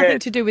it's got nothing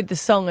to do with the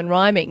song and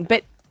rhyming,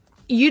 but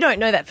you don't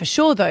know that for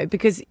sure, though,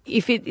 because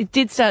if it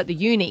did start at the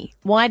uni,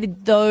 why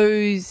did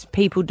those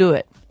people do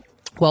it?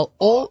 Well,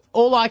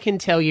 all I can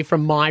tell you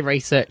from my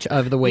research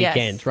over the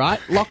weekend, right?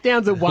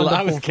 Lockdown's a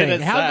wonderful thing.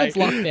 How good's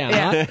lockdown,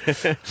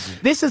 right?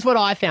 This is what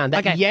I found.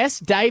 That yes,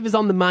 Dave is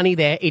on the money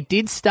there. It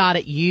did start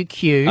at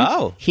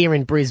UQ here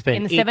in Brisbane.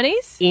 In the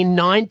 70s? In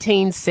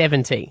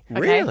 1970.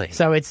 Really?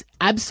 So it's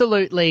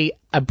absolutely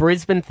a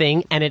Brisbane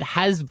thing, and it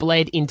has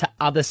bled into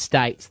other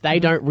states. They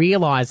don't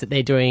realise that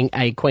they're doing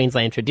a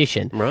Queensland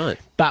tradition. Right.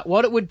 But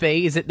what it would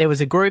be is that there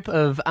was a group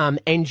of mining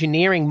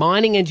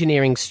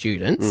engineering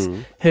students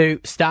who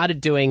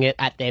started doing it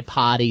at their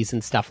parties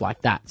and stuff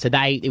like that. So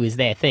it was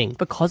their thing.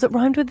 Because it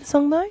rhymed with the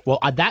song, though? Well,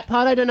 that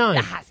part I don't know.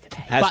 It has to be.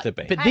 Has to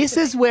be. But this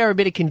is where a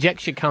bit of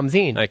conjecture comes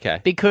in.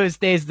 Okay. Because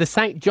there's the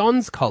St.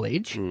 John's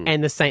College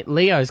and the St.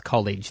 Leo's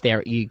College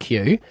there at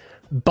UQ.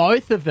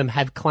 Both of them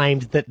have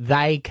claimed that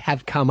they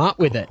have come up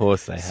with it. Of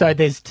course they have. So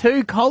there's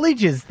two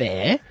colleges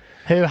there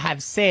who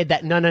have said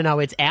that, no,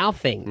 it's our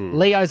thing.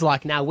 Leo's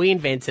like, no, we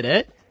invented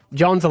it.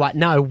 John's are like,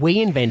 no, we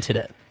invented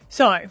it.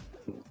 So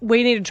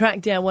we need to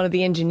track down one of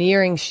the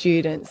engineering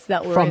students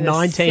that were from in the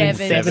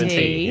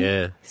 1970.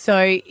 Yeah.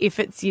 So if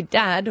it's your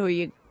dad or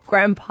your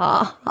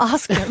grandpa,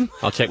 ask him.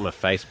 I'll check my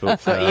Facebook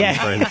for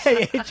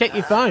friends. Check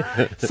your phone.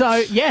 So,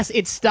 yes,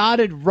 it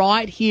started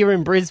right here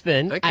in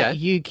Brisbane at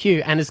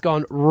UQ and has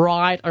gone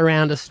right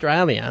around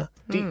Australia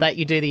that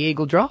you do the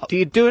Eagle Drop. Do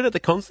you do it at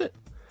the concert?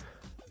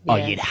 Oh,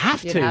 you'd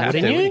have to,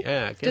 wouldn't you?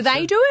 Yeah, do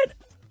they do it?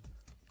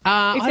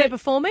 If they're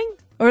performing?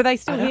 Or are they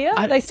still here?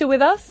 Are they still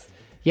with us?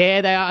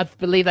 Yeah, they are. I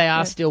believe they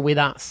are still with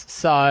us.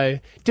 So,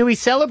 do we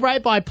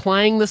celebrate by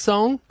playing the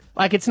song?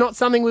 Like, it's not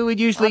something we would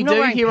usually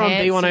do here on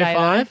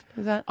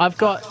B105. I've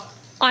got...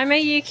 I'm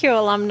a UQ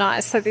alumni,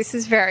 so this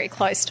is very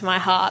close to my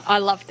heart. I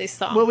love this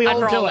song. Will we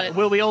all do it?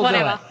 Will we all do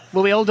it?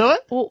 Will we all do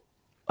it? Well,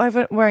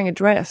 I'm wearing a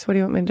dress. What do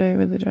you want me to do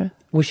with the dress?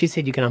 Well, she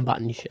said you can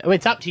unbutton your shirt. Well,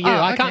 it's up to you. Oh,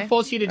 I okay. can't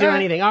force you to do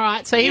anything. All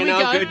right, so here we go.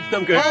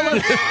 I'm good.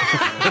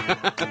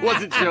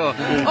 Wasn't sure. All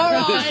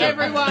right,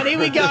 everyone, here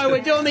we go.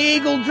 We're doing the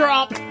eagle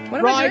drop. What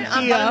am I doing?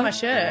 Unbutton my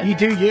shirt. You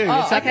do you.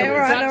 Oh, It's up okay, to- all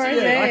it's right, up all to right,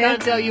 you. yeah, I yeah.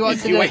 can't tell you what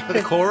to Do do. you wait for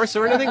the chorus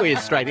or anything, or you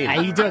straight in?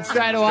 Hey, you do it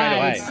straight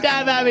away. Straight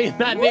away. Stav, Abby, and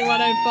Matt,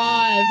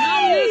 B105.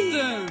 Now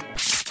listen.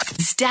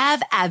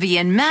 Stav, Abby,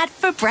 and Matt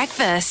for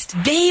breakfast.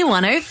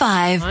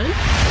 B105.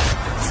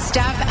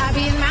 Stav,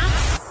 Abby, and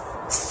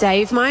Matt.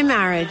 Save my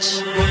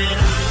marriage.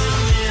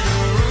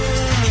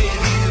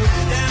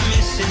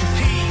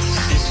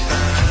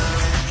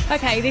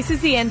 Okay, this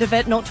is the end of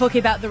it. Not talking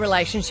about the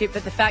relationship,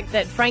 but the fact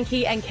that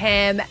Frankie and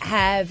Cam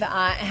have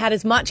had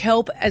as much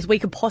help as we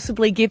could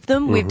possibly give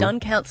them. We've done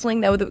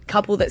counselling. They were the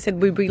couple that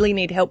said we really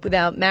need help with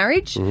our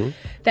marriage.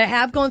 They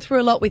have gone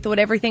through a lot. We thought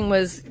everything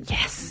was,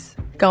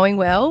 going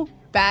well.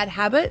 Bad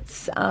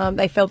habits.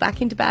 They fell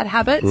back into bad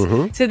habits.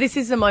 So this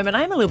is the moment.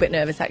 I am a little bit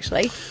nervous,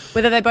 actually,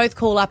 whether they both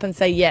call up and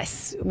say,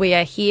 yes, we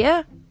are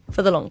here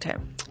for the long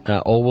term.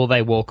 Or will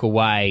they walk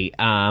away?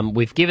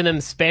 We've given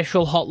them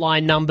special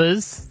hotline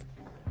numbers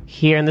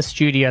here in the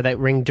studio that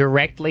ring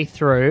directly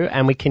through,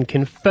 and we can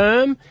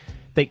confirm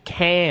that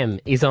Cam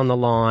is on the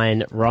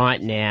line right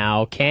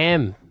now.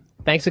 Cam,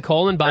 thanks for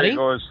calling, buddy. Hey,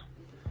 guys.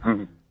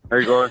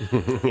 Hey, guys.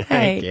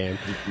 Hey.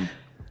 Cam.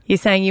 You're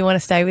saying you want to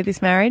stay with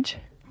this marriage?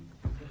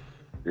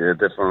 Yeah,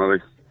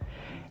 definitely.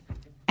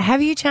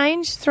 Have you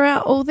changed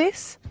throughout all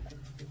this?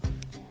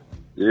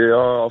 Yeah,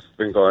 I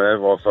think I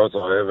have. I felt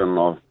I have, and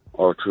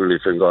I truly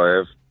think I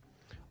have.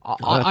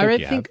 I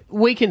don't think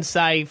we can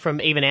say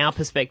from even our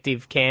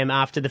perspective, Cam,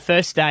 after the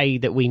first day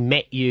that we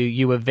met you,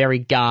 you were very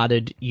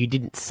guarded. You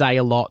didn't say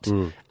a lot,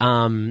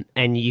 and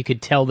you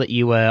could tell that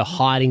you were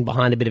hiding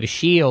behind a bit of a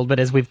shield. But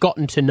as we've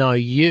gotten to know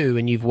you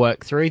and you've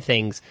worked through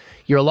things,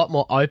 you're a lot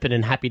more open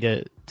and happy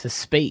to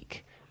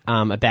speak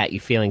about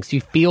your feelings. Do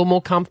you feel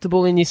more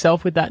comfortable in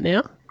yourself with that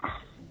now?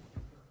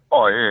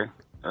 Oh, yeah.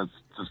 It's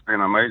just been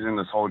amazing,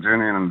 this whole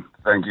journey, and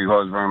thank you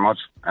guys very much,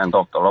 and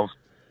Dr. Love.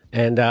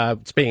 And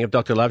speaking of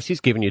Dr. Love, she's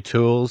given you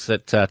tools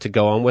that to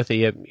go on with. Are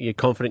you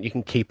confident you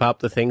can keep up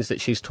the things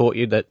that she's taught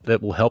you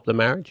that will help the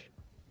marriage?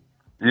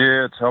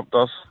 Yeah, it's helped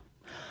us,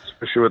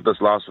 especially with this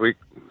last week.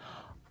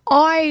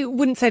 I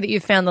wouldn't say that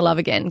you've found the love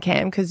again,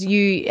 Cam, because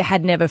you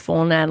had never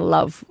fallen out of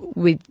love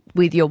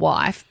with your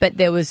wife, but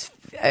there was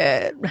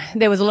a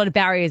lot of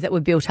barriers that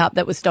were built up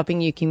that were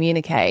stopping you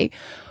communicate.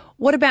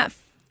 What about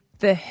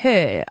for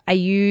her? Are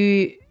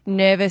you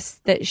nervous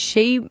that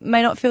she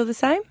may not feel the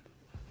same?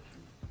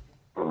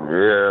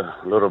 Yeah,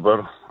 a little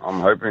bit.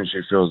 I'm hoping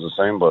she feels the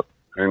same, but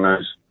who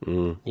knows?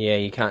 Yeah,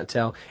 you can't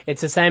tell.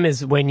 It's the same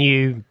as when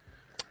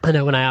I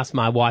know when I asked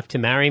my wife to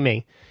marry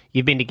me,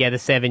 you've been together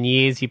 7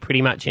 years, you're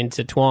pretty much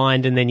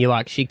intertwined, and then you're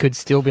like, she could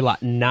still be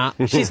like, nah.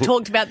 She's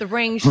talked about the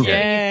ring, she's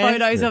getting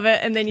photos of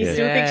it, and then you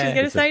still think she's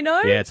going to say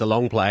no? Yeah, it's a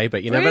long play,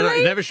 but you're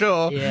never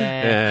sure.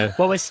 Yeah.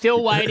 Well, we're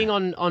still waiting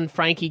on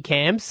Frankie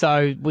Cam,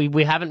 so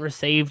we haven't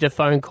received a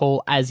phone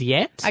call as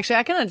yet. Actually,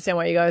 I can understand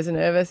why you guys are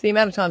nervous. The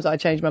amount of times I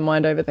change my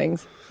mind over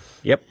things.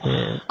 Yep.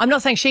 I'm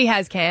not saying she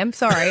has, Cam.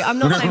 Sorry. I'm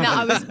not saying that.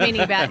 I was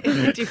meaning about... Are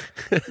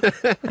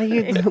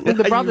you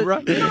the brother,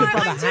 the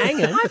brother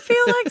hanging? I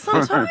feel like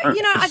sometimes,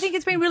 I think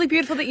it's been really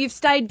beautiful that you've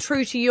stayed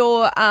true to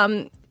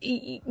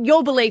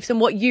your beliefs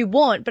and what you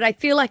want, but I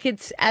feel like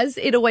it's, as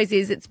it always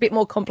is, it's a bit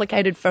more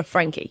complicated for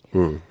Frankie.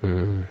 All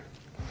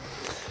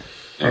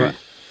right.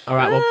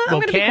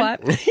 Well,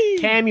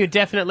 Cam, you're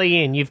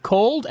definitely in. You've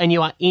called and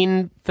you are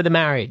in for the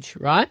marriage,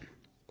 right?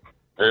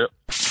 Yep.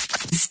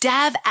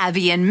 Stav,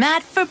 Abby, and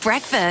Matt for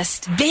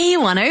breakfast.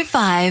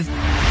 B105.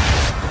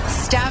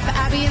 Stav,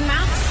 Abby, and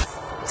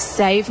Matt.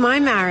 Save my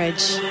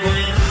marriage.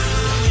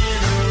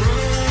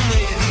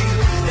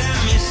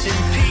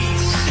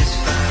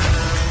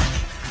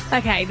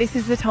 Okay, this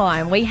is the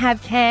time. We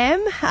have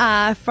Cam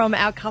from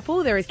our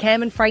couple. There is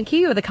Cam and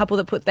Frankie, who are the couple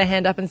that put their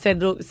hand up and said,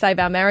 look, save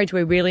our marriage,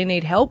 we really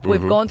need help.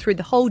 We've gone through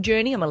the whole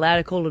journey. I'm allowed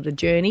to call it a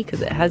journey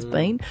because it has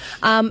been.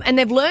 And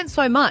they've learned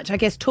so much, I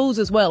guess, tools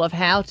as well of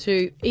how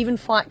to even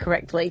fight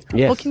correctly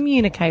or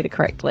communicate it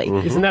correctly.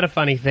 Isn't that a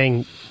funny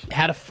thing?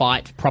 How to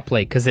fight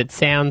properly, because it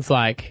sounds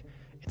like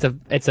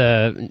it's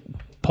a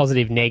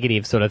positive,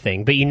 negative sort of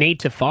thing, but you need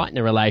to fight in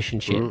a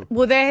relationship.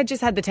 Well, they had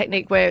just had the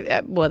technique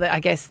where, I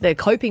guess the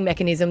coping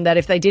mechanism that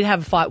if they did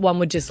have a fight, one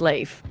would just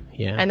leave.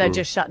 Yeah. And they'd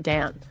just shut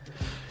down.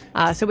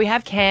 So we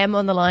have Cam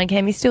on the line.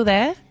 Cam, you still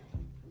there?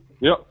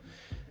 Yep.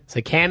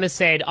 So Cam has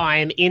said, I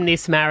am in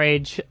this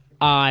marriage.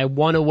 I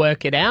want to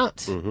work it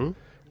out.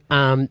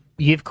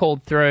 You've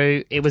called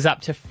through. It was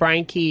up to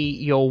Frankie,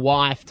 your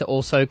wife, to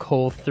also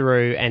call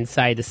through and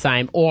say the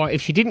same. Or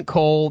if she didn't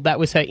call, that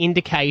was her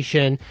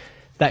indication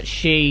that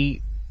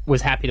she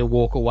was happy to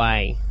walk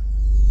away.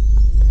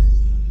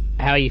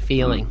 How are you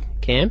feeling,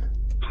 Cam?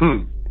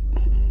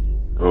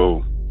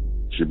 Oh,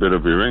 she better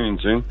be ringing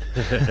soon.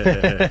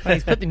 Well,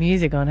 he's put the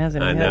music on,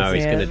 hasn't he? I know,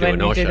 he's going to do when an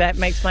we usher. do that,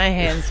 makes my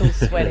hands all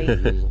sweaty.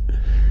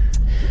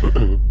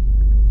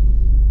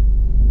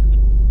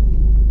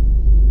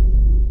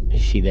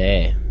 Is she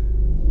there?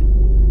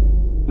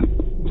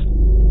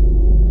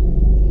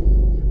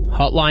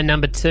 Hotline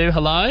number 2,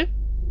 hello?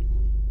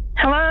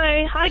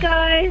 Hello. Hi,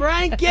 guys.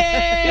 Frankie!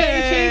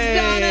 She's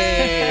done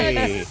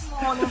it!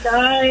 Good morning,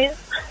 guys.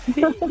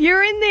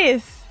 You're in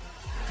this.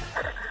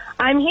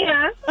 I'm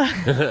here.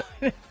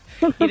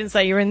 You didn't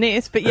say you're in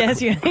this, but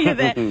yes, you're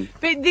there.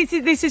 But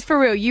this is for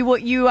real.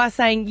 You are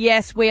saying,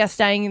 yes, we are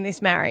staying in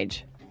this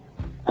marriage.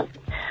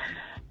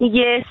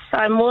 Yes,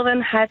 I'm more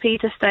than happy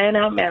to stay in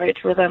our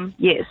marriage with him.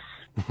 Yes.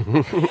 Come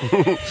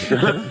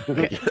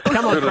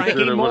on,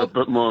 Frankie. A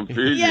bit more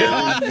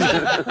enthusiasm.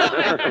 And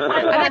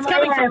that's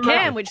coming from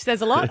Cam, which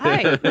says a lot.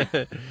 Hey.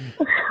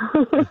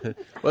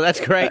 Well, that's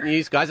great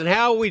news, guys. And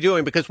how are we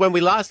doing? Because when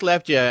we last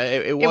left you,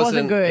 it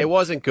wasn't good. It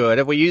wasn't good.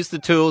 Have we used the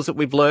tools that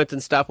we've learnt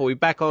and stuff? Are we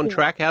back on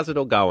track? How's it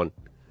all going?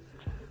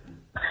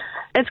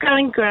 It's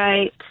going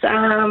great.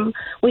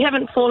 We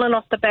haven't fallen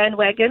off the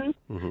bandwagon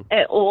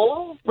at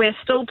all. We're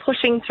still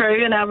pushing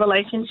through in our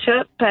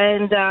relationship,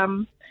 and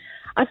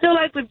I feel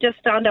like we've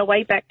just found our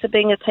way back to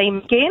being a team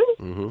again.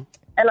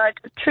 And I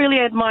truly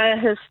admire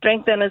his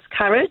strength and his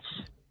courage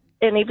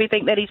and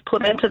everything that he's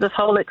put into this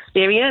whole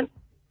experience.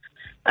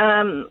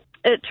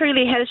 It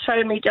truly has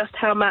shown me just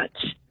how much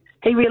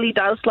he really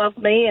does love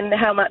me and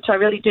how much I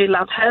really do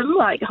love him,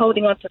 like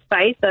holding on to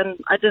faith. And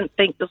I didn't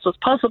think this was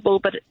possible,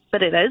 but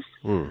it is.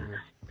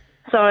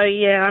 So,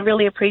 yeah, I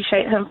really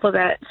appreciate him for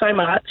that so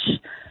much.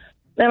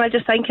 And I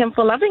just thank him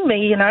for loving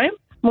me, you know.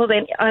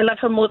 I love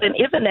him more than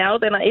ever now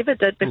than I ever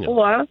did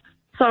before.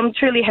 So I'm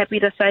truly happy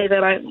to say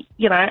that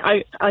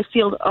I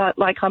feel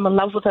like I'm in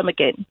love with him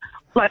again,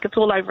 like it's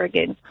all over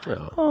again.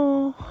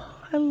 Oh,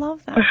 I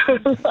love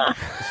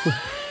that.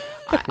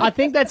 I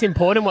think that's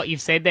important what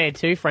you've said there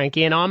too,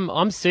 Frankie, and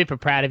I'm super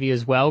proud of you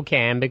as well,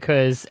 Cam,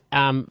 because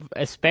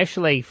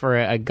especially for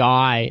a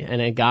guy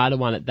and a Garda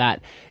one at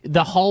that,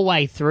 the whole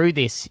way through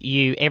this,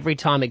 every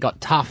time it got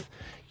tough,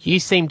 you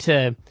seem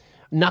to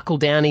knuckle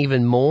down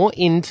even more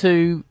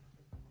into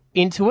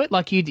it.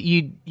 Like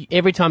you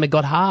every time it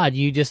got hard,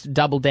 you just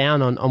doubled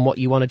down on what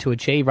you wanted to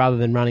achieve rather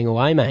than running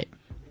away, mate.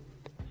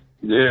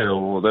 Yeah,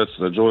 well, that's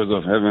the joys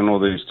of having all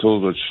these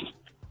tools, which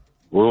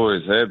we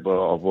always had,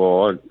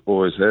 I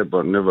always had,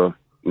 but never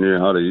knew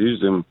how to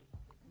use them.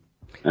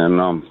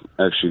 And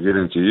actually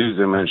getting to use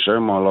them and show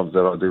my love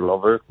that I do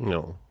love her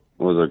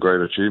was a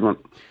great achievement,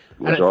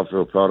 which I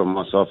feel proud of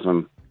myself.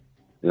 And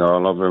I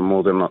love her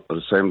more than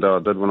the same day I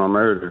did when I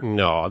married her.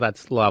 No,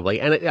 that's lovely.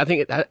 And I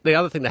think the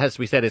other thing that has to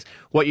be said is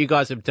what you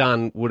guys have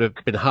done would have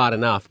been hard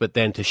enough, but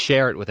then to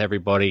share it with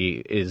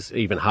everybody is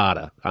even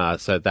harder.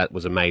 So that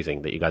was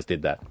amazing that you guys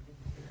did that.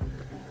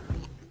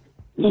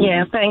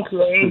 Yeah, thank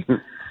you.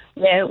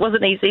 Yeah, it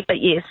wasn't easy,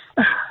 but yes.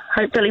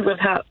 Hopefully we've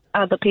helped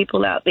other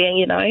people out there,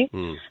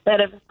 that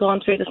have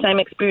gone through the same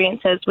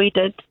experience as we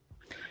did.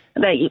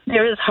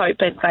 There is hope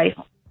and faith.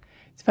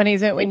 It's funny,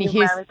 isn't it, when you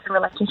hear a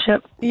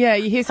relationship. Yeah,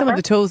 you hear some of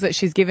the tools that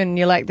she's given and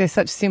you're like, they're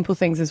such simple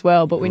things as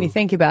well. But when you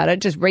think about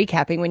it, just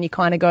recapping, when you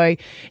kind of go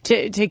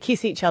to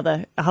kiss each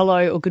other,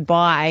 hello or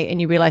goodbye,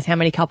 and you realise how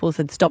many couples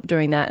had stopped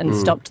doing that and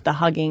stopped the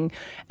hugging.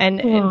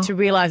 And to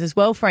realise as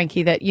well,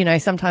 Frankie, that,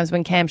 sometimes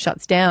when Cam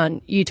shuts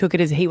down, you took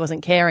it as he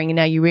wasn't caring, and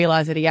now you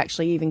realise that he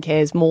actually even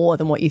cares more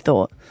than what you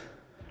thought.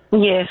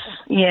 Yes,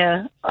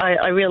 yeah.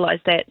 I realise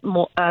that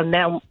more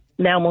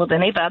now more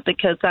than ever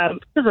because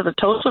of the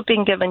tools we've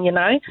been given,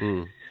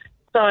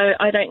 So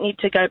I don't need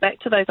to go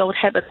back to those old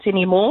habits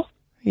anymore.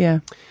 Yeah.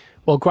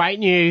 Well, great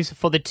news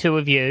for the two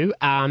of you.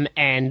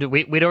 And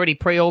we'd already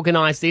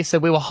pre-organised this, so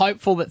we were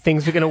hopeful that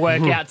things were going to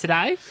work out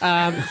today.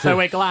 So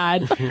we're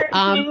glad.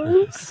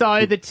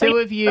 So the two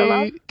of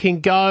you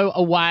can go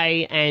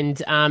away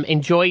and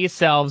enjoy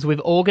yourselves.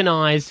 We've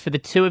organised for the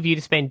two of you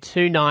to spend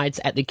 2 nights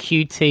at the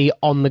QT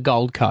on the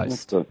Gold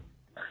Coast.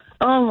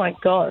 Oh, my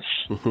gosh.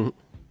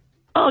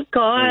 Oh,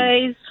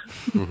 guys.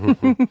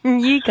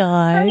 You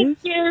guys. Thank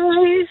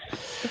you.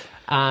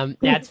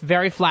 That's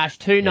very flash.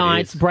 2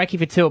 nights, breaking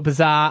for 2 at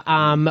Bazaar,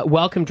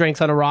 welcome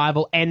drinks on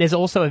arrival, and there's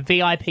also a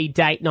VIP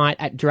date night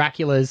at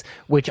Dracula's,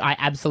 which I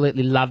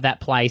absolutely love that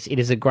place. It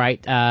is a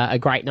great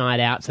night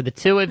out. So the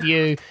two of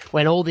you,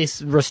 when all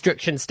this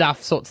restriction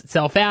stuff sorts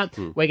itself out,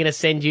 we're going to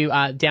send you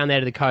down there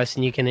to the coast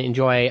and you can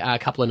enjoy a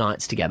couple of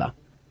nights together.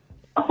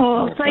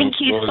 Oh, thank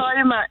you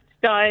so much,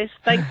 guys.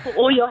 Thanks for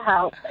all your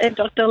help. And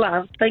Dr.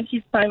 Love, thank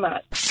you so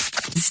much.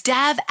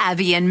 Stav,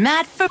 Abby and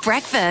Matt for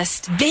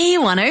breakfast.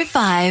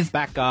 B105.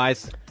 Back,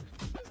 guys.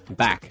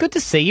 Back. Good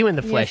to see you in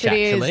the flesh, yes,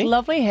 it actually. Is.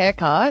 Lovely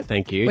haircut.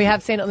 Thank you. We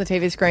have seen it on the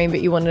TV screen,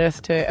 but you wanted us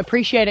to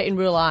appreciate it in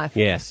real life.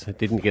 Yes, it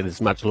didn't get as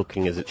much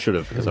looking as it should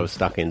have because I was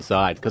stuck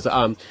inside. Because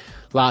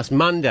last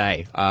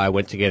Monday, I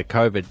went to get a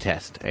COVID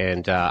test,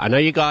 and I know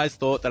you guys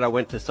thought that I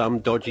went to some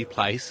dodgy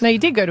place. No, you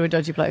did go to a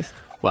dodgy place.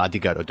 Well, I did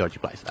go to a dodgy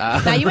place.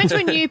 Now, you went to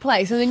a new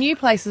place, and the new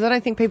places, I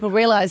don't think people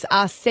realise,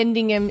 are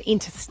sending them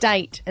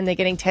interstate, and they're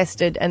getting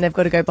tested, and they've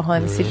got to go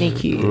behind the Sydney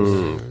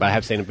queues. But I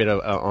have seen a bit of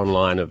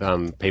online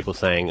of people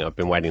saying, I've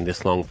been waiting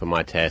this long for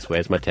my test.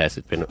 Where's my test?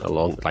 It's been a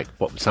long...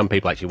 some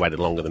people actually waited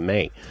longer than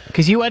me.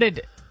 Because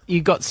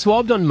you got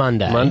swabbed on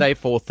Monday. Monday,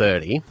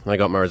 4:30. I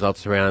got my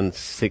results around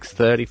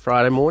 6:30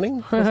 Friday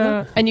morning.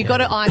 And you've got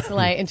to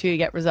isolate until you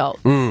get results.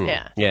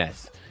 Yeah.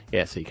 Yes.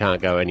 Yeah, so you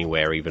can't go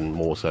anywhere, even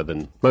more so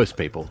than most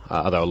people,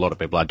 although a lot of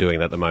people are doing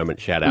that at the moment.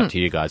 Shout out to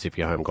you guys if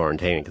you're home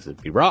quarantining, because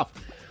it'd be rough.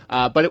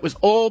 But it was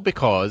all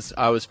because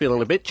I was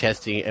feeling a bit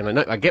chesty, and I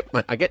know I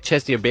get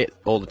chesty a bit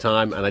all the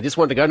time, and I just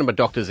wanted to go to my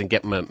doctors and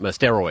get my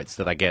steroids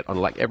that I get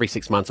on every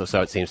 6 months or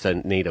so. It seems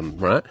to need them,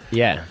 right?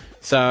 Yeah.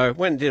 So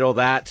went and did all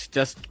that,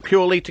 just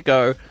purely to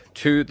go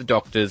to the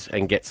doctors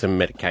and get some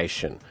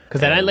medication.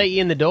 Because they don't let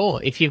you in the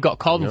door if you've got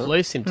cold and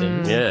flu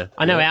symptoms. Yeah.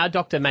 I know our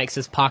doctor makes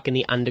us park in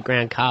the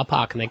underground car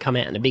park, and they come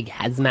out in a big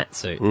hazmat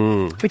suit.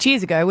 Which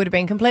years ago would have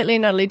been completely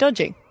and utterly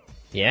dodgy.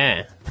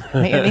 Yeah.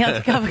 Meet in the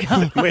undercover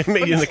car. We're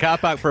meeting in the car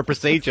park for a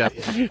procedure.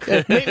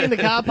 Meet me in the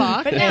car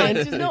park. But now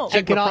it's just not.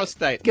 Check my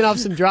prostate. Can I have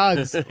some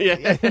drugs?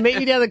 Yeah. Meet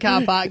me down the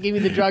car park, give me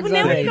the drugs Well,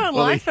 now I we've need. got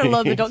life for a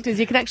lot of the doctors.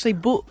 You can actually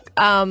book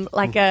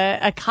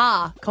a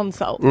car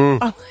consult.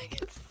 All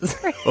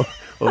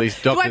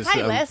these Do I doctors...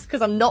 pay less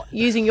because I'm not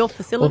using your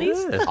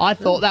facilities? I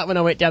thought that when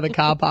I went down the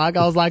car park.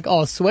 I was like,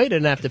 oh, sweet, I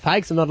didn't have to pay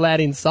because I'm not allowed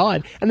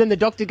inside. And then the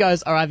doctor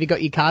goes, all right, have you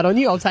got your card on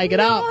you? I'll take it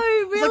up. No,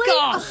 really? It's like,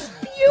 oh,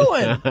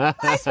 spewing.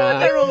 I thought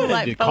they were all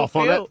like, you cough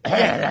on it?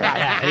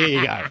 Yeah, here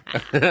you go.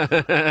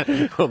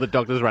 All the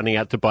doctors running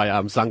out to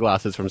buy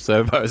sunglasses from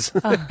Servos.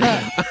 I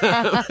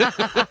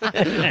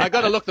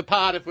got to look the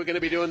part if we're going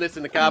to be doing this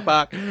in the car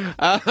park.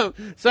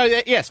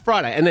 Yes,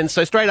 Friday. And then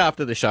so straight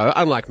after the show,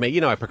 unlike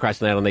me, I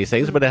procrastinate on these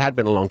things, but it had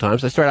been a long time.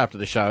 So straight after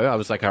the show, I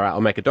was like, all right,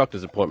 I'll make a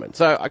doctor's appointment.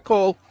 So I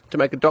call to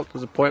make a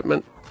doctor's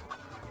appointment.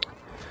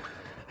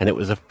 And it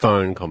was a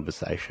phone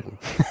conversation.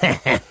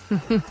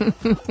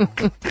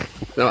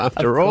 So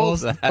after all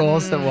that, of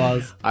course it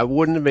was. I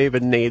wouldn't have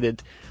even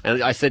needed.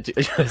 And I said,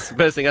 the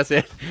first thing I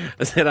said,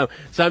 so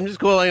I'm just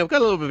calling. I've got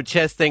a little bit of a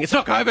chest thing. It's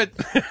not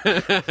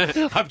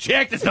COVID. I've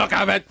checked. It's not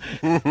COVID.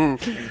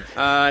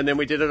 And then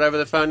we did it over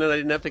the phone, and I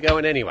didn't have to go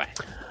in anyway.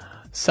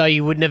 So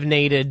you wouldn't have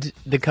needed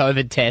the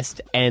COVID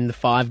test and the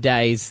 5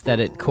 days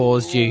that it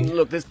caused you?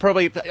 Look, there's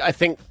probably... I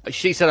think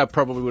she said I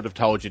probably would have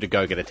told you to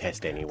go get a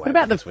test anyway. What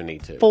about we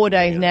need to. 4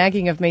 days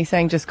nagging of me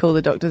saying just call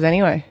the doctors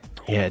anyway?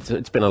 Yeah,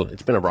 it's been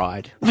a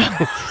ride. I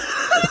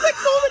was like,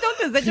 call the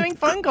doctors. They're doing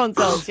phone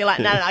consults. You're like,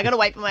 no, I got to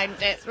wait for my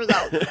test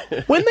results.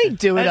 When they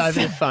do it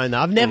over the phone, though,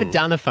 I've never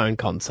done a phone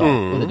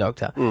consult with a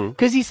doctor.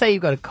 Because you say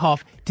you've got a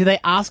cough, do they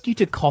ask you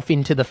to cough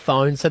into the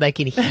phone so they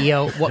can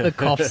hear what the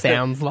cough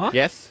sounds like?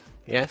 Yes.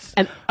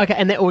 And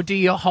or do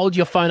you hold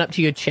your phone up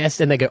to your chest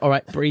and they go, all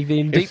right, breathe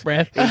in, deep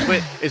breath?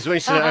 It's when you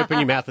should open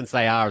your mouth and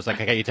say "ah." It's like,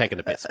 okay, you're taking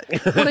a piss.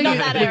 Not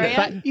that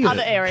area,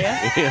 other area.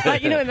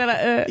 Like, when they're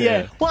like,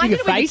 yeah. Well, I you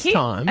did it with the kids.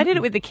 I did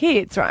it with the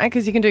kids, right?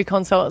 Because you can do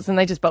consults and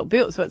they just bulk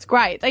bills, so it's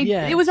great.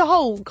 It was a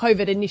whole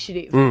COVID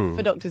initiative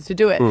for doctors to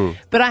do it.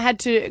 But I had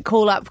to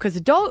call up because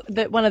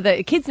one of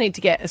the kids need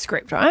to get a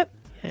script, right?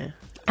 Yeah.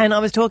 And I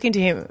was talking to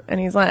him and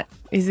he's like,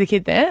 is the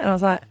kid there? And I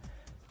was like,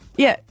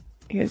 yeah.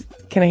 He goes,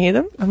 can I hear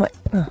them? I'm like,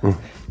 oh. Can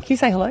you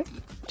say hello?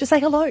 Just say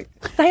hello.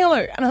 Say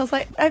hello. And I was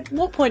like, at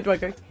what point do I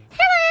go,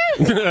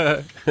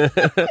 hello?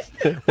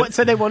 What?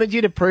 So they wanted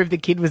you to prove the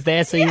kid was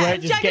there, so you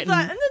weren't just Jack's getting...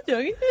 like,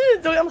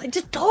 I'm like,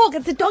 just talk.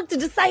 It's a doctor.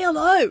 Just say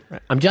hello.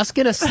 I'm just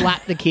going to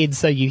slap the kid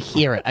so you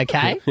hear it,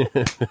 okay?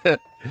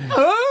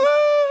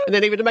 And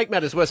then even to make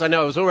matters worse, I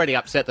know I was already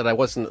upset that I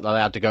wasn't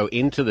allowed to go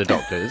into the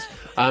doctors.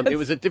 It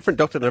was a different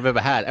doctor than I've ever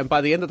had. And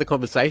by the end of the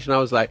conversation, I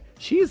was like,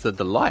 she is a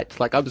delight.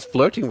 Like, I was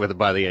flirting with her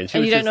by the end.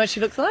 And you don't know what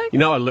she looks like?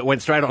 I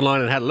went straight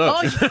online and had a look.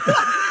 Oh,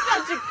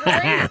 such a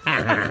great...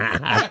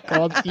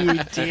 God, you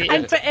did.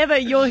 And forever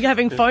you're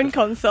having phone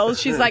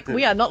consults. She's like,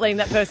 we are not letting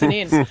that person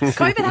in.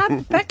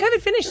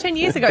 COVID finished 10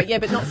 years ago. Yeah,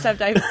 but not Stav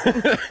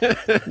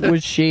Davis.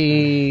 Was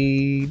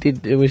she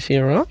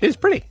all right? It was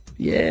pretty.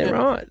 Yeah,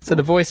 right. So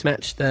the voice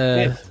matched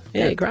the...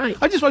 Yeah, great.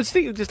 I just was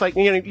thinking,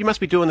 you must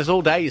be doing this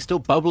all day. You're still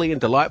bubbly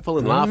and delightful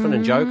and laughing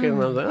and joking.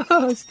 And I was like,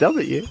 oh, stop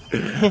it, you.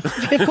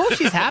 Of course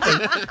she's happy.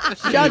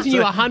 She's charging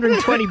you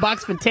 $120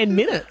 for 10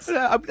 minutes.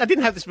 I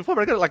didn't have this before,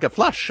 but I got it like a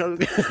flush. Well,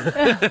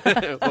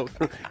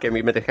 gave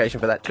me medication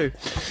for that too.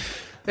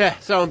 Yeah,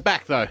 so I'm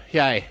back though.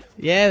 Yay.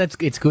 Yeah,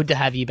 it's good to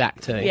have you back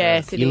too.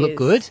 Yes, you look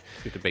good. It's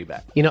good to be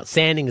back. You're not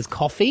sounding as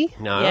coffee.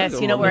 No. Yes,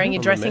 you're not wearing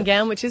your dressing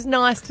gown, which is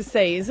nice to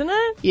see, isn't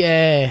it?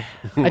 Yeah.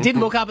 I did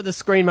look up at the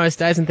screen most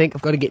days and think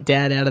I've got to get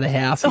Dad out of the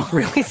house. He's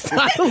really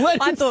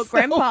silent. I thought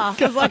Grandpa.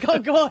 I was like, oh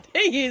God,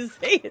 he is.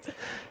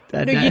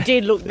 No, you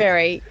did look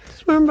very...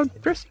 Just wearing my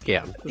dressing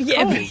gown.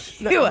 Yeah, but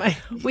you were,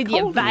 with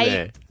your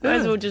vape. Might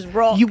as well just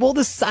rock. You wore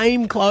the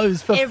same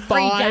clothes for every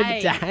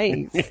 5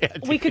 day. days.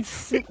 We could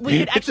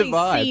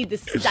actually see the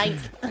state.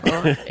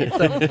 It's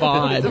a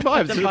vibe. It's a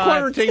vibe. It's a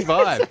quarantine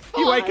vibe.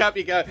 You wake up,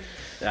 you go,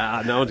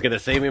 no one's going to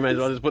see me. May as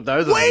well just put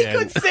those on We again.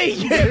 could see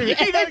you.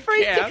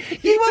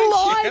 count. You were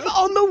live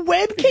on the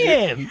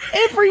webcam.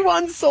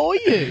 Everyone saw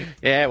you.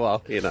 Yeah,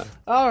 well, you know.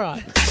 All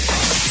right.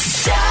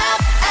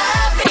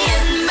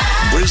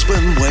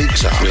 Brisbane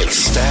wakes up with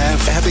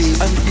Stav, Abby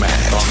and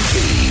Matt on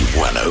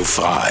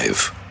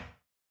B105.